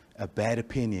 A bad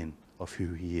opinion of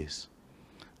who he is.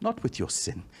 Not with your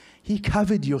sin. He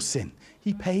covered your sin.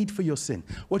 He paid for your sin.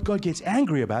 What God gets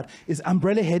angry about is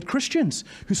umbrella head Christians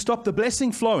who stop the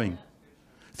blessing flowing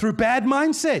through bad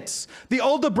mindsets. The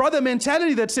older brother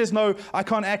mentality that says, no, I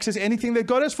can't access anything that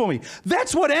God has for me.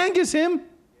 That's what angers him.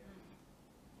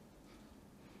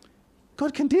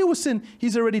 God can deal with sin.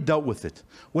 He's already dealt with it.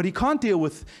 What he can't deal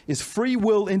with is free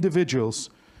will individuals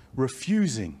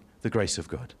refusing the grace of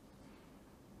God.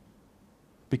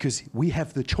 Because we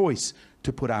have the choice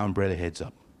to put our umbrella heads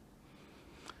up.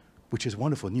 Which is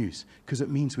wonderful news, because it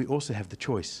means we also have the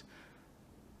choice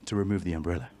to remove the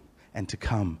umbrella and to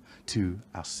come to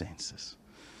our senses.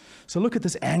 So look at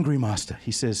this angry master.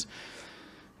 He says,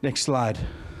 next slide,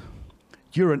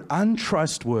 you're an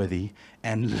untrustworthy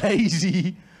and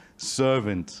lazy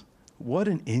servant. What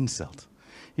an insult.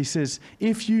 He says,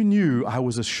 if you knew I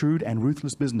was a shrewd and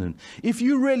ruthless businessman, if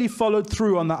you really followed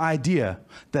through on the idea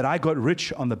that I got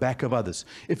rich on the back of others,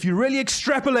 if you really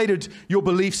extrapolated your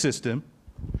belief system,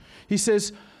 he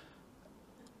says,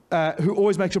 who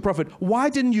always makes a profit, why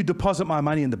didn't you deposit my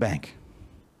money in the bank?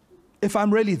 If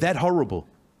I'm really that horrible.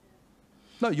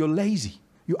 No, you're lazy.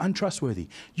 You're untrustworthy.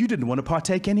 You didn't want to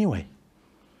partake anyway.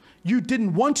 You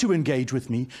didn't want to engage with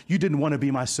me. You didn't want to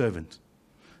be my servant.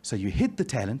 So you hid the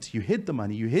talent, you hid the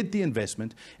money, you hid the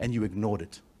investment, and you ignored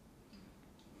it.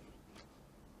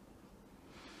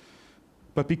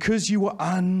 But because you were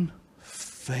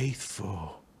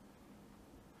unfaithful,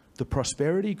 the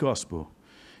prosperity gospel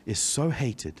is so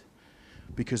hated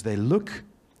because the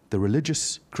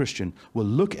religious Christian will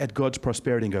look at God's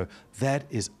prosperity and go, that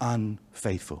is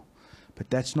unfaithful.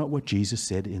 But that's not what Jesus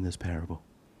said in this parable.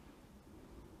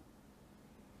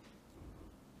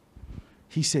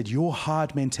 He said, your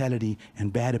hard mentality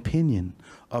and bad opinion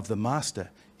of the master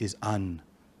is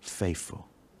unfaithful.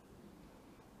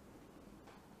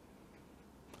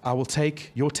 I will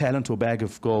take your talent or bag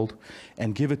of gold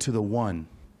and give it to the one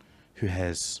who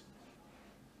has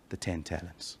the 10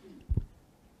 talents.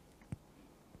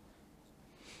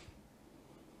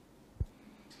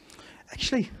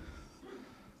 Actually,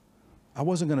 I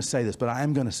wasn't going to say this, but I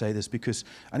am going to say this because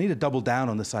I need to double down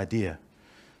on this idea.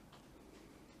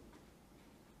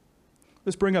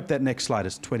 Let's bring up that next slide.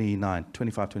 It's 25,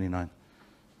 29.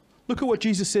 Look at what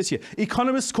Jesus says here.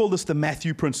 Economists call this the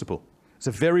Matthew principle. It's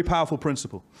a very powerful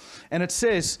principle. And it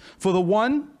says, for the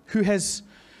one who has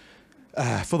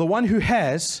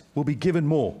will be given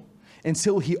more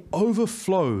until he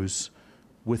overflows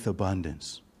with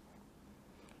abundance.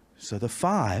 So the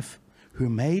 5 who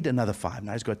made another 5,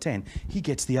 now he's got 10, he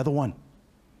gets the other one.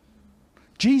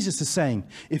 Jesus is saying,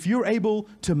 if you're able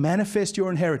to manifest your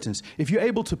inheritance, if you're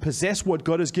able to possess what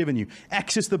God has given you,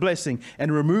 access the blessing,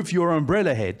 and remove your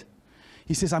umbrella head,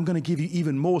 he says, I'm going to give you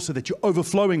even more so that you're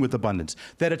overflowing with abundance,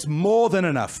 that it's more than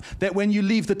enough, that when you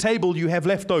leave the table, you have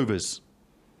leftovers.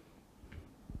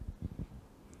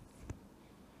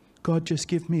 God, just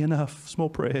give me enough small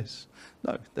prayers.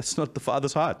 No, that's not the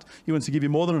Father's heart. He wants to give you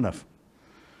more than enough.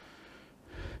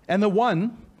 And the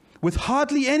one with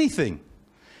hardly anything,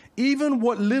 even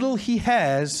what little he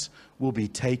has will be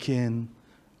taken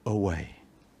away.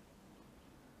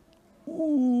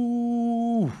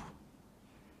 Ooh.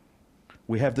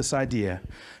 We have this idea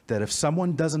that if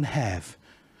someone doesn't have,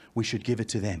 we should give it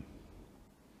to them.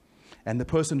 And the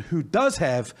person who does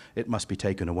have, it must be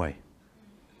taken away.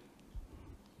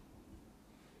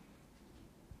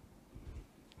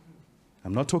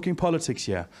 I'm not talking politics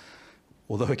here,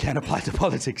 although it can apply to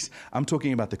politics. I'm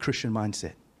talking about the Christian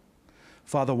mindset.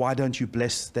 Father, why don't you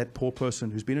bless that poor person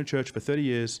who's been in church for 30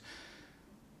 years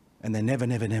and they never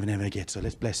get, so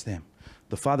let's bless them.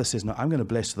 The Father says, no, I'm going to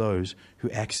bless those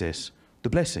who access the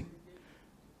blessing.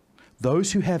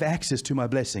 Those who have access to my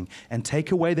blessing and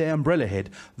take away their umbrella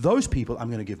head, those people I'm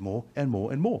going to give more and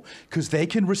more and more because they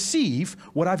can receive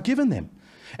what I've given them.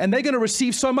 And they're going to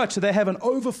receive so much that they have an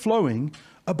overflowing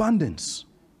abundance.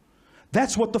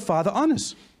 That's what the Father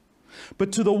honors.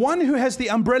 But to the one who has the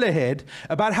umbrella head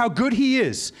about how good he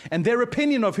is and their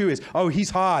opinion of who he is, oh,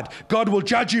 he's hard, God will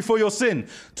judge you for your sin.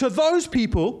 To those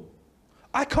people,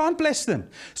 I can't bless them.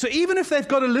 So even if they've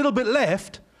got a little bit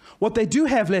left, what they do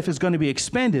have left is going to be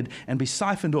expended and be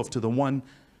siphoned off to the one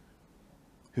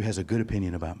who has a good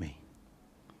opinion about me.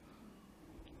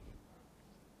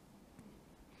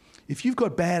 If you've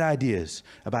got bad ideas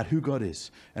about who God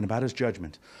is and about his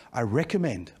judgment, I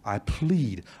recommend, I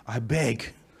plead, I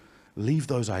beg, leave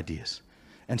those ideas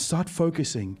and start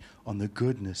focusing on the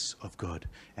goodness of God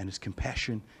and his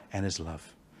compassion and his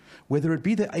love. Whether it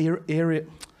be the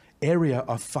area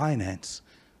of finance,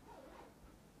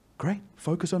 Great.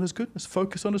 Focus on his goodness.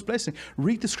 Focus on his blessing.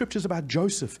 Read the scriptures about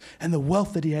Joseph and the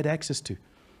wealth that he had access to.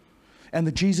 And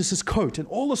the Jesus' coat and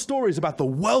all the stories about the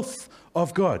wealth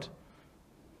of God.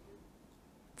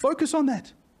 Focus on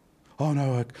that. Oh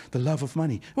no, the love of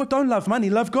money. Well, don't love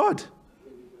money, love God.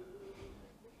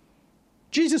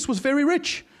 Jesus was very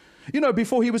rich. You know,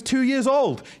 before he was 2 years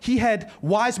old, he had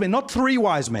wise men, not 3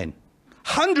 wise men,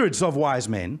 hundreds of wise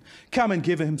men come and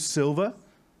give him silver.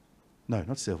 No,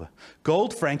 not silver.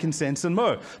 Gold, frankincense, and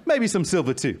myrrh. Maybe some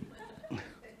silver too.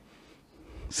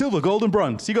 Silver, gold, and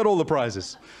bronze. He got all the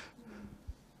prizes.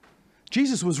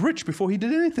 Jesus was rich before he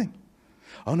did anything.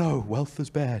 Oh no, wealth is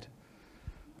bad.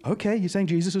 Okay, you're saying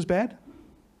Jesus is bad?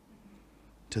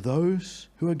 To those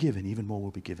who are given, even more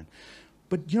will be given.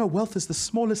 But you know, wealth is the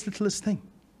smallest, littlest thing.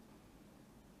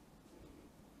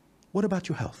 What about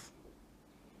your health?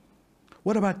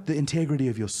 What about the integrity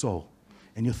of your soul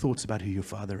and your thoughts about who your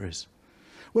Father is?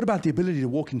 What about the ability to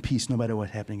walk in peace no matter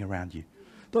what's happening around you?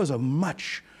 Those are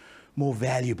much more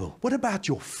valuable. What about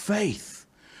your faith,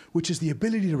 which is the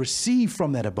ability to receive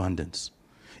from that abundance?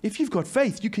 If you've got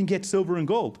faith, you can get silver and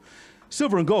gold.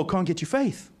 Silver and gold can't get you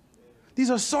faith.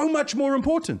 These are so much more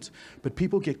important. But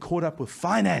people get caught up with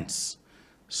finance.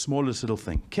 Smallest little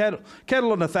thing.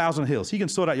 Cattle on 1,000 hills. He can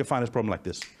sort out your finance problem like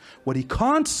this. What he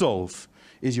can't solve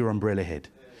is your umbrella head.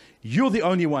 You're the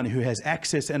only one who has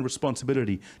access and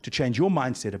responsibility to change your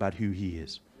mindset about who he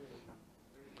is.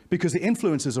 Because the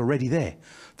influence is already there.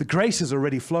 The grace is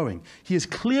already flowing. He has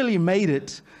clearly made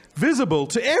it visible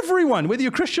to everyone, whether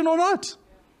you're Christian or not.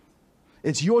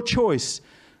 It's your choice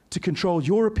to control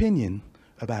your opinion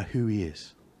about who he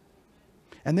is.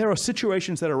 And there are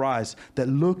situations that arise that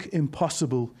look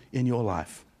impossible in your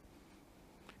life.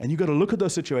 And you've got to look at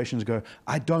those situations and go,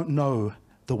 I don't know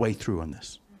the way through on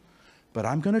this. But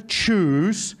I'm going to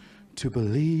choose to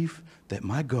believe that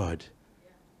my God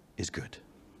is good.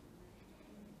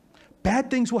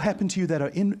 Bad things will happen to you that are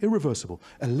irreversible.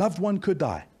 A loved one could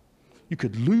die. You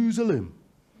could lose a limb.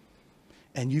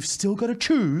 And you've still got to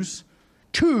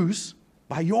choose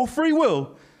by your free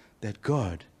will that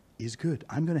God is good.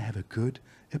 I'm going to have a good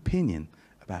opinion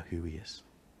about who he is.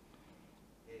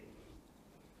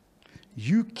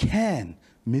 You can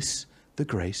miss the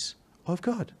grace of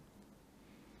God.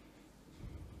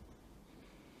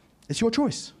 It's your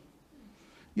choice.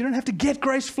 You don't have to get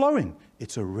grace flowing.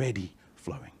 It's already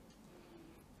flowing.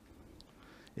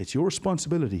 It's your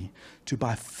responsibility to,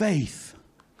 by faith,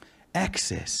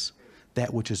 access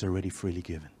that which is already freely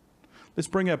given. Let's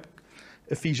bring up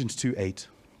Ephesians 2:8. It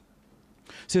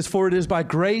says, for it is by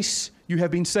grace you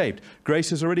have been saved.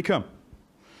 Grace has already come.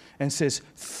 And it says,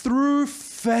 through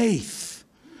faith.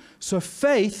 So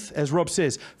faith, as Rob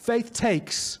says, faith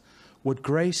takes what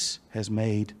grace has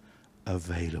made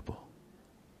available.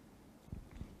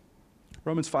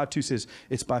 Romans 5:2 says,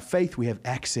 it's by faith we have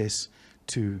access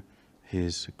to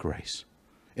his grace,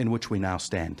 in which we now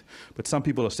stand. But some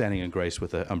people are standing in grace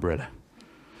with an umbrella.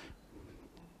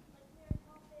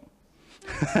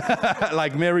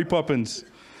 Like Mary Poppins.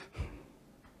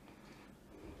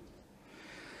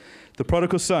 The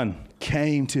prodigal son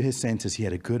came to his senses. He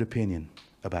had a good opinion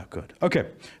about God. Okay,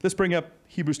 let's bring up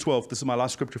Hebrews 12. This is my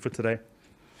last scripture for today.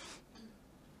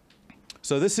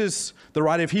 So this is the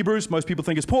writer of Hebrews. Most people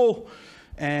think it's Paul.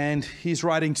 And he's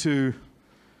writing to,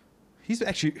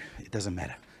 it doesn't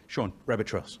matter. Sean, rabbit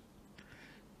trails.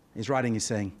 He's writing, he's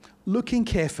saying, looking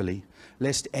carefully,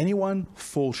 lest anyone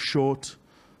fall short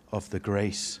of the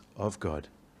grace of God.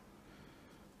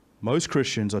 Most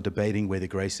Christians are debating whether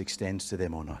grace extends to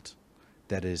them or not.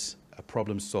 That is a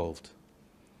problem solved.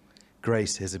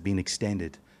 Grace has been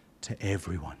extended to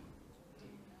everyone.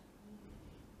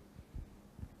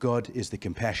 God is the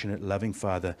compassionate, loving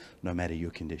Father, no matter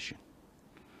your condition.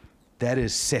 That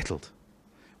is settled.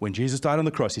 When Jesus died on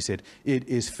the cross, he said, it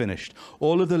is finished.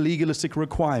 All of the legalistic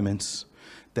requirements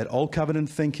that old covenant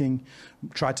thinking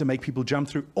tried to make people jump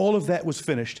through, all of that was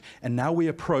finished. And now we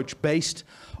approach based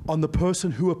on the person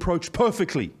who approached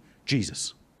perfectly,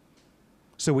 Jesus.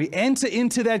 So we enter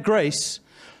into that grace,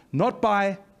 not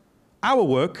by our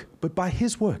work, but by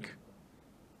his work.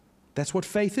 That's what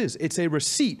faith is. It's a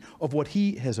receipt of what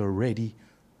he has already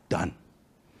done.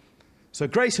 So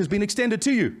grace has been extended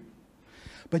to you.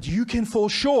 But you can fall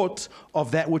short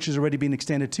of that which has already been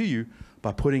extended to you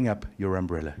by putting up your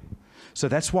umbrella. So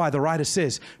that's why the writer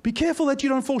says, be careful that you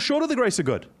don't fall short of the grace of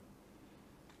God.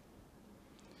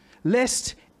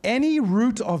 Lest any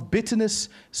root of bitterness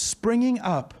springing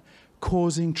up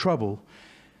causing trouble,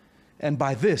 and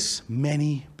by this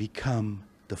many become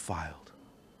defiled.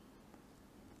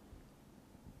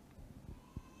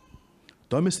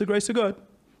 Don't miss the grace of God.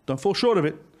 Don't fall short of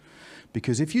it.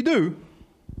 Because if you do,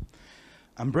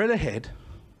 umbrella head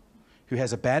who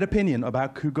has a bad opinion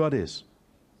about who God is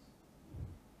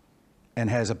and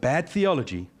has a bad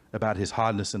theology about his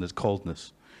hardness and his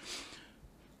coldness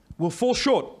will fall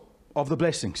short of the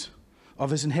blessings of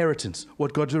his inheritance,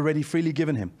 what God's already freely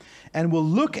given him, and will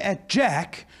look at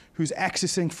Jack, who's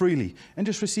accessing freely and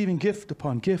just receiving gift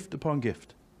upon gift upon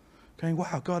gift, going,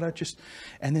 wow, God,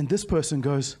 and then this person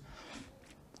goes,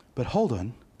 but hold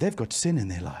on, they've got sin in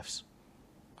their lives,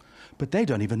 but they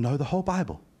don't even know the whole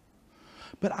Bible.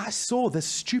 But I saw this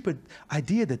stupid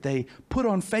idea that they put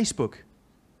on Facebook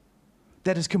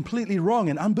that is completely wrong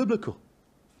and unbiblical,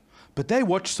 but they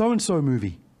watch so-and-so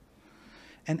movie.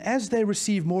 And as they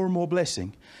receive more and more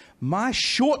blessing, my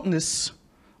shortness,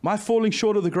 my falling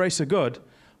short of the grace of God,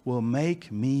 will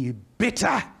make me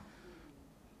bitter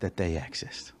that they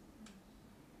accessed.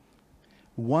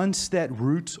 Once that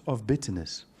root of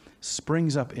bitterness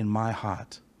springs up in my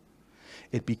heart,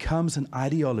 it becomes an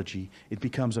ideology, it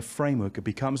becomes a framework, it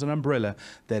becomes an umbrella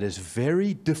that is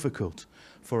very difficult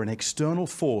for an external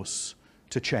force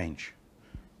to change.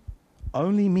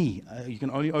 Only me. You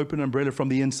can only open an umbrella from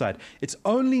the inside. It's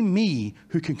only me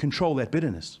who can control that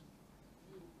bitterness.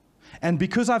 And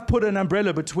because I've put an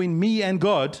umbrella between me and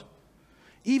God,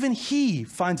 even He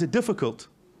finds it difficult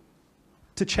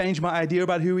to change my idea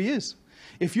about who He is.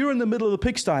 If you're in the middle of the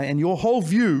pigsty and your whole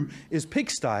view is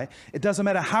pigsty, it doesn't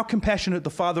matter how compassionate the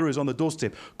Father is on the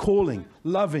doorstep, calling,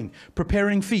 loving,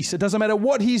 preparing feasts. It doesn't matter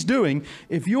what He's doing.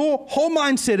 If your whole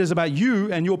mindset is about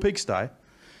you and your pigsty,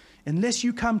 unless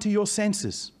you come to your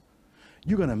senses,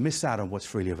 you're going to miss out on what's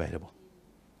freely available.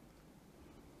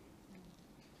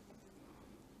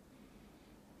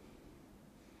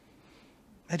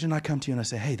 Imagine I come to you and I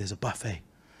say, hey, there's a buffet.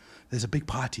 There's a big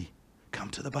party. Come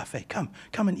to the buffet. Come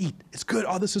and eat. It's good.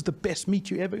 Oh, this is the best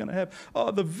meat you're ever going to have. Oh,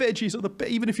 the veggies are the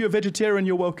best. Even if you're a vegetarian,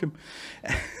 you're welcome.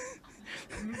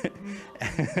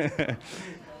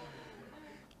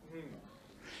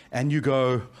 And you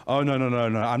go, oh, no,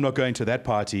 I'm not going to that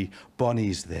party.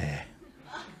 Bonnie's there.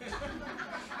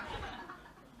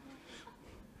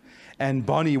 And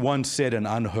Bonnie once said an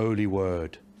unholy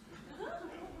word.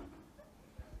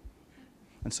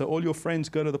 And so all your friends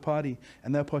go to the party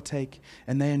and they'll partake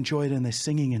and they enjoy it and they're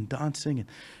singing and dancing and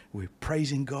we're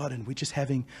praising God and we're just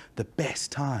having the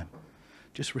best time,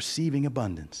 just receiving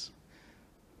abundance.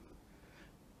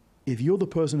 If you're the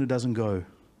person who doesn't go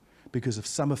because of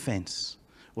some offense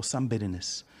or some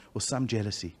bitterness or some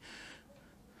jealousy,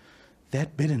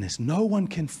 that bitterness, no one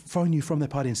can phone you from the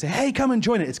party and say, hey, come and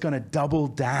join it. It's going to double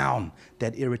down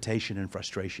that irritation and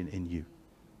frustration in you.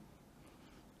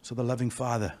 So the loving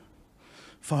Father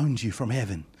phones you from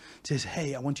heaven, says,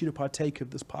 hey, I want you to partake of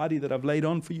this party that I've laid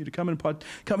on for you to come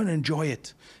and enjoy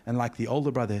it. And like the older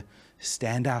brother,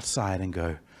 stand outside and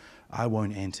go, I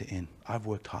won't enter in. I've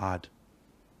worked hard.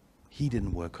 He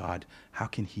didn't work hard. How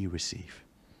can he receive?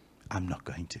 I'm not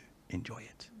going to enjoy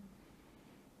it.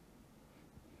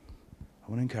 I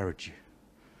want to encourage you.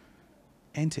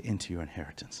 Enter into your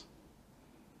inheritance.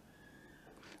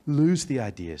 Lose the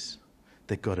ideas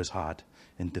that God is hard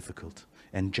and difficult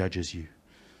and judges you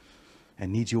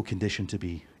and needs your condition to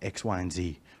be X, Y, and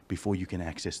Z before you can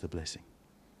access the blessing.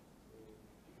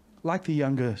 Like the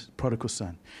younger prodigal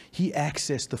son, he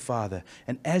accessed the Father.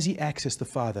 And as he accessed the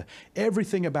Father,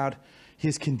 everything about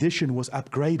his condition was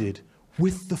upgraded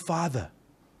with the Father.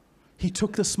 He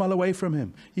took the smell away from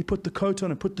him. He put the coat on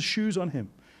and put the shoes on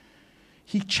him.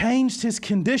 He changed his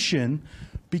condition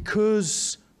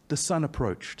because the Son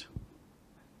approached.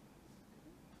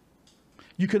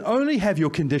 You can only have your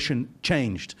condition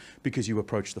changed because you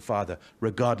approach the Father,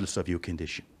 regardless of your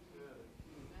condition.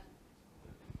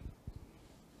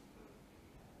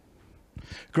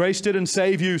 Grace didn't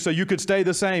save you so you could stay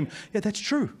the same. Yeah, that's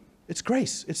true. It's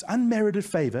grace. It's unmerited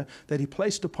favor that he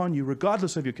placed upon you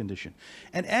regardless of your condition.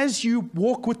 And as you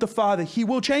walk with the Father, he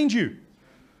will change you.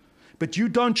 But you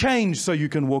don't change so you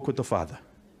can walk with the Father.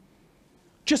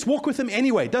 Just walk with him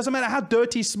anyway. Doesn't matter how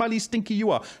dirty, smelly, stinky you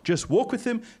are. Just walk with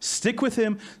him, stick with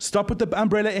him, stop with the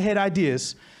umbrella ahead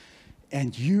ideas,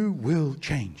 and you will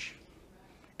change.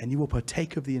 And you will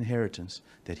partake of the inheritance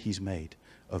that he's made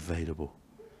available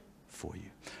for you.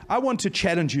 I want to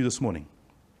challenge you this morning.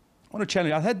 I want to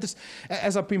challenge you. I had this,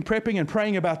 as I've been prepping and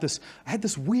praying about this, I had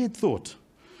this weird thought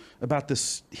about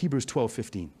this Hebrews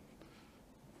 12:15.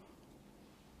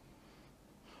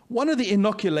 One of the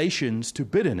inoculations to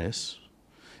bitterness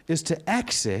is to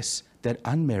access that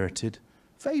unmerited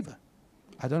favor.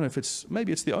 I don't know if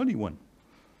maybe it's the only one.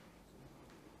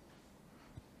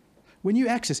 When you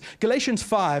access, Galatians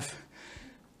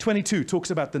 5:22 talks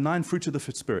about the 9 fruits of the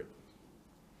Spirit.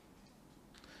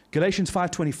 Galatians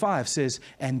 5:25 says,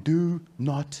 and do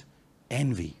not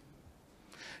envy.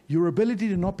 Your ability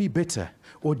to not be bitter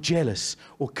or jealous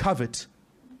or covet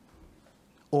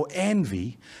or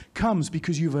envy comes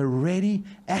because you've already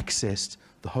accessed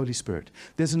the Holy Spirit.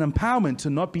 There's an empowerment to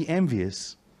not be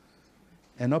envious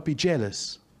and not be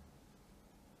jealous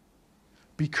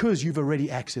because you've already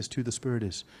accessed who the Spirit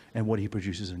is and what He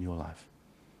produces in your life.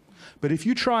 But if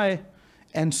you try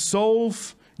and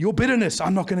solve your bitterness,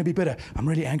 I'm not going to be bitter. I'm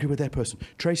really angry with that person.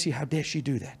 Tracy, how dare she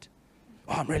do that?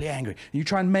 Oh, I'm really angry. And you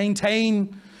try and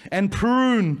maintain and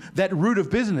prune that root of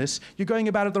bitterness, you're going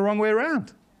about it the wrong way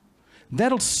around.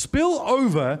 That'll spill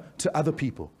over to other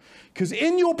people. Because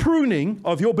in your pruning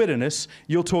of your bitterness,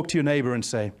 you'll talk to your neighbor and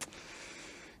say,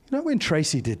 you know, when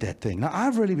Tracy did that thing, now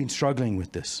I've really been struggling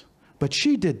with this, but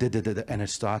she did, and it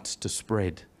starts to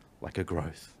spread like a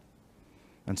growth.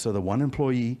 And so the one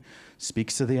employee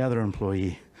speaks to the other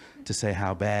employee to say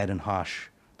how bad and harsh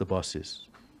the boss is.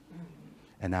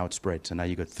 And now it spreads. And now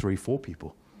you've got 3, 4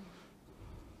 people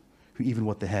who even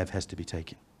what they have has to be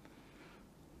taken.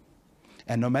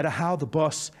 And no matter how the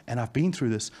boss, and I've been through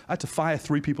this, I had to fire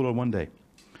 3 people in one day.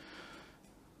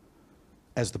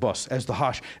 As the boss, as the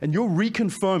harsh. And you're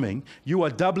reconfirming, you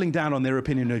are doubling down on their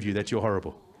opinion of you that you're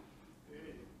horrible.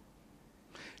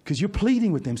 Because you're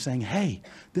pleading with them saying, hey,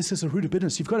 this is a root of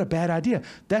bitterness. You've got a bad idea.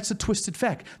 That's a twisted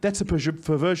fact. That's a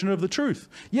perversion of the truth.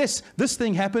 Yes, this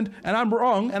thing happened and I'm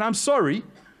wrong and I'm sorry,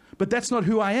 but that's not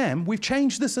who I am. We've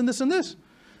changed this and this and this.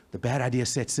 The bad idea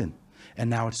sets in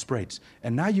and now it spreads.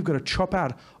 And now you've got to chop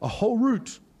out a whole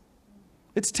root.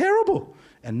 It's terrible.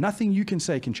 And nothing you can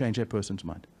say can change that person's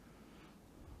mind.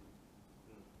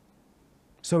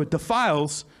 So it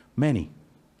defiles many.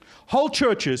 Whole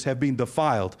churches have been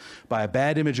defiled by a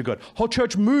bad image of God. Whole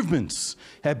church movements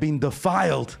have been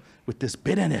defiled with this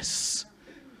bitterness.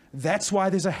 That's why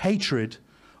there's a hatred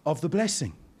of the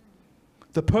blessing.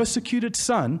 The persecuted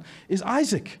son is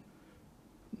Isaac,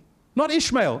 not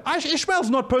Ishmael. Ishmael's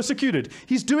not persecuted.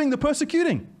 He's doing the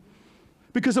persecuting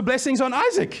because the blessing's on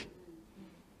Isaac.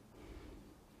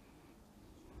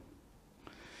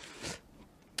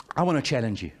 I want to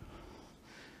challenge you.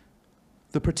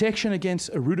 The protection against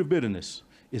a root of bitterness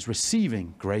is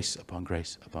receiving grace upon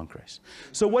grace upon grace.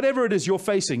 So whatever it is you're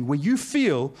facing, where you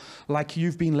feel like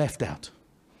you've been left out,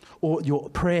 or your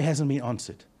prayer hasn't been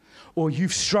answered, or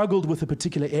you've struggled with a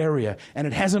particular area and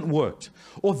it hasn't worked,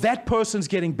 or that person's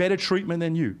getting better treatment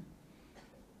than you,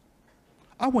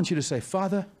 I want you to say,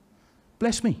 Father,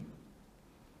 bless me.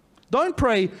 Don't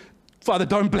pray, Father,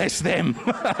 don't bless them.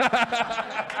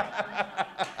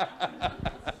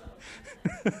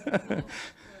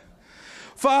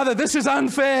 Father, this is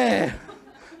unfair.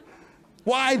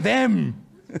 Why them?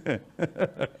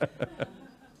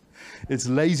 It's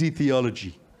lazy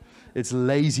theology. It's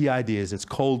lazy ideas. It's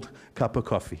cold cup of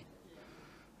coffee.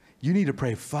 You need to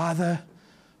pray, Father,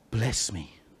 bless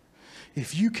me.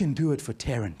 If you can do it for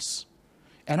Terrence,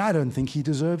 and I don't think he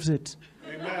deserves it.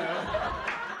 Amen.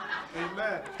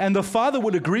 Amen. And the Father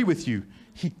would agree with you.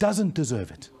 He doesn't deserve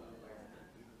it.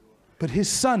 But his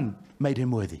son made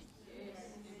him worthy.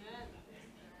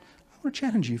 I want to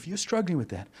challenge you, if you're struggling with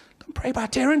that, don't pray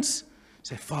about Terrence.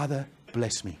 Say, Father,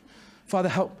 bless me. Father,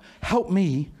 help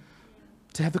me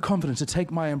to have the confidence to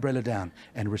take my umbrella down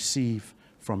and receive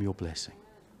from your blessing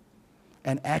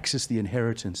and access the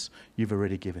inheritance you've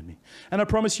already given me. And I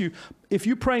promise you, if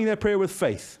you're praying that prayer with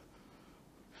faith,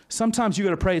 sometimes you've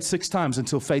got to pray it 6 times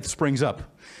until faith springs up.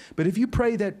 But if you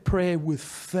pray that prayer with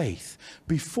faith,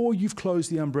 before you've closed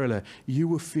the umbrella, you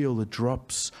will feel the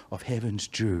drops of heaven's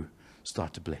dew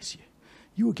start to bless you.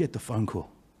 You will get the phone call.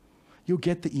 You'll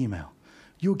get the email.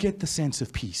 You'll get the sense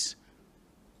of peace,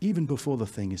 even before the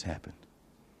thing has happened.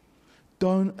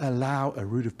 Don't allow a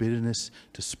root of bitterness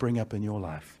to spring up in your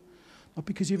life. Not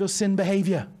because you have a sin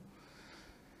behavior,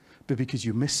 but because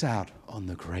you miss out on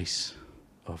the grace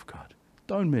of God.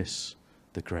 Don't miss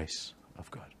the grace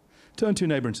of God. Turn to your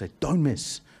neighbor and say, don't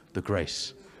miss the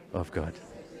grace of God.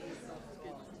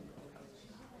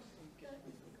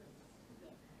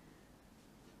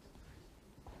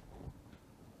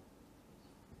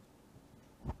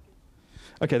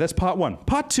 Okay, that's part 1.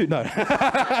 Part 2, no.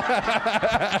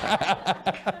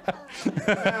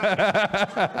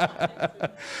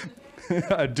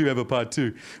 I do have a part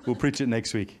 2. We'll preach it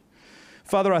next week.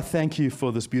 Father, I thank you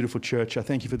for this beautiful church. I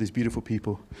thank you for these beautiful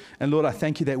people. And Lord, I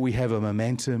thank you that we have a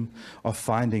momentum of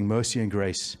finding mercy and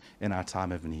grace in our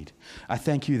time of need. I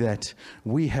thank you that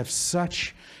we have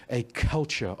such a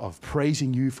culture of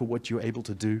praising you for what you're able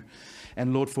to do.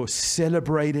 And Lord, for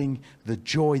celebrating the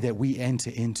joy that we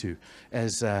enter into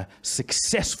as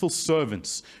successful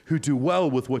servants who do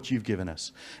well with what you've given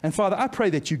us. And Father, I pray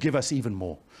that you give us even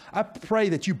more. I pray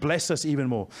that you bless us even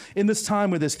more. In this time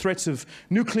where there's threats of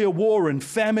nuclear war and and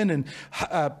famine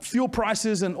and fuel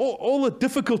prices and all the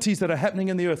difficulties that are happening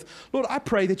in the earth. Lord, I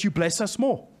pray that you bless us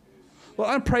more. Lord,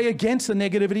 I pray against the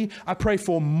negativity. I pray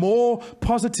for more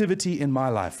positivity in my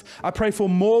life. I pray for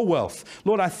more wealth.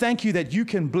 Lord, I thank you that you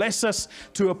can bless us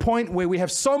to a point where we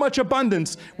have so much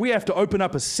abundance, we have to open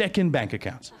up a second bank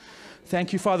account.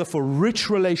 Thank you, Father, for rich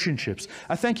relationships.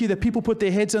 I thank you that people put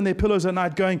their heads on their pillows at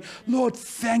night going, Lord,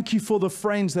 thank you for the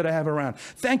friends that I have around.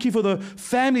 Thank you for the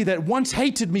family that once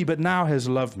hated me but now has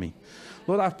loved me.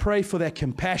 Lord, I pray for that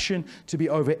compassion to be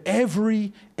over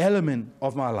every element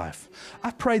of my life.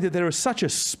 I pray that there is such a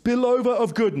spillover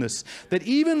of goodness that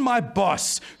even my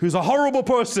boss, who's a horrible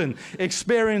person,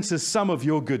 experiences some of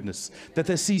your goodness, that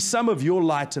they see some of your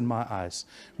light in my eyes.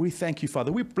 We thank you,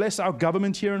 Father. We bless our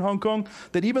government here in Hong Kong,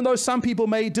 that even though some people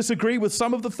may disagree with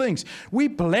some of the things, we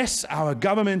bless our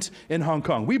government in Hong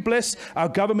Kong. We bless our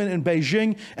government in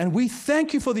Beijing, and we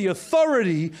thank you for the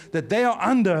authority that they are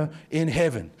under in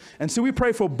heaven. And so we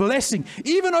pray for blessing,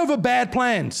 even over bad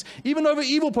plans, even over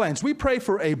evil plans. We pray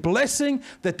for a blessing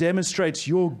that demonstrates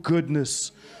your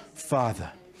goodness,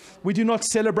 Father. We do not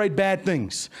celebrate bad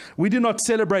things. We do not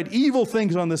celebrate evil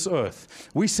things on this earth.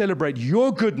 We celebrate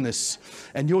your goodness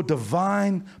and your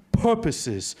divine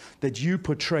purposes that you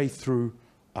portray through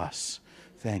us.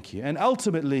 Thank you. And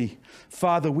ultimately,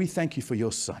 Father, we thank you for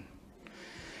your Son.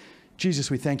 Jesus,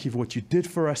 we thank you for what you did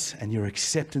for us and your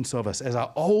acceptance of us. As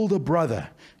our older brother,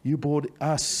 you brought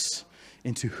us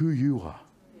into who you are.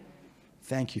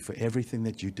 Thank you for everything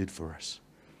that you did for us.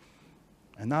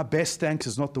 And our best thanks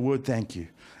is not the word thank you.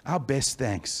 Our best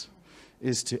thanks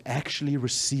is to actually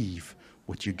receive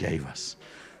what you gave us.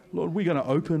 Lord, we're going to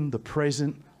open the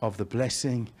present of the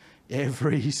blessing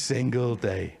every single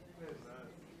day.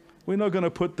 We're not going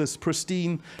to put this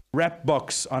pristine wrap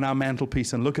box on our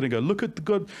mantelpiece and look at it and go, look at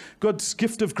the God's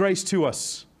gift of grace to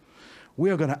us. We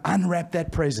are going to unwrap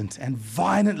that present and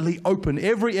violently open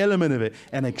every element of it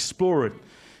and explore it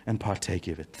and partake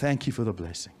of it. Thank you for the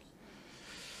blessing.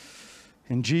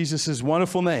 In Jesus'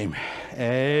 wonderful name,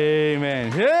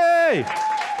 amen. Hey!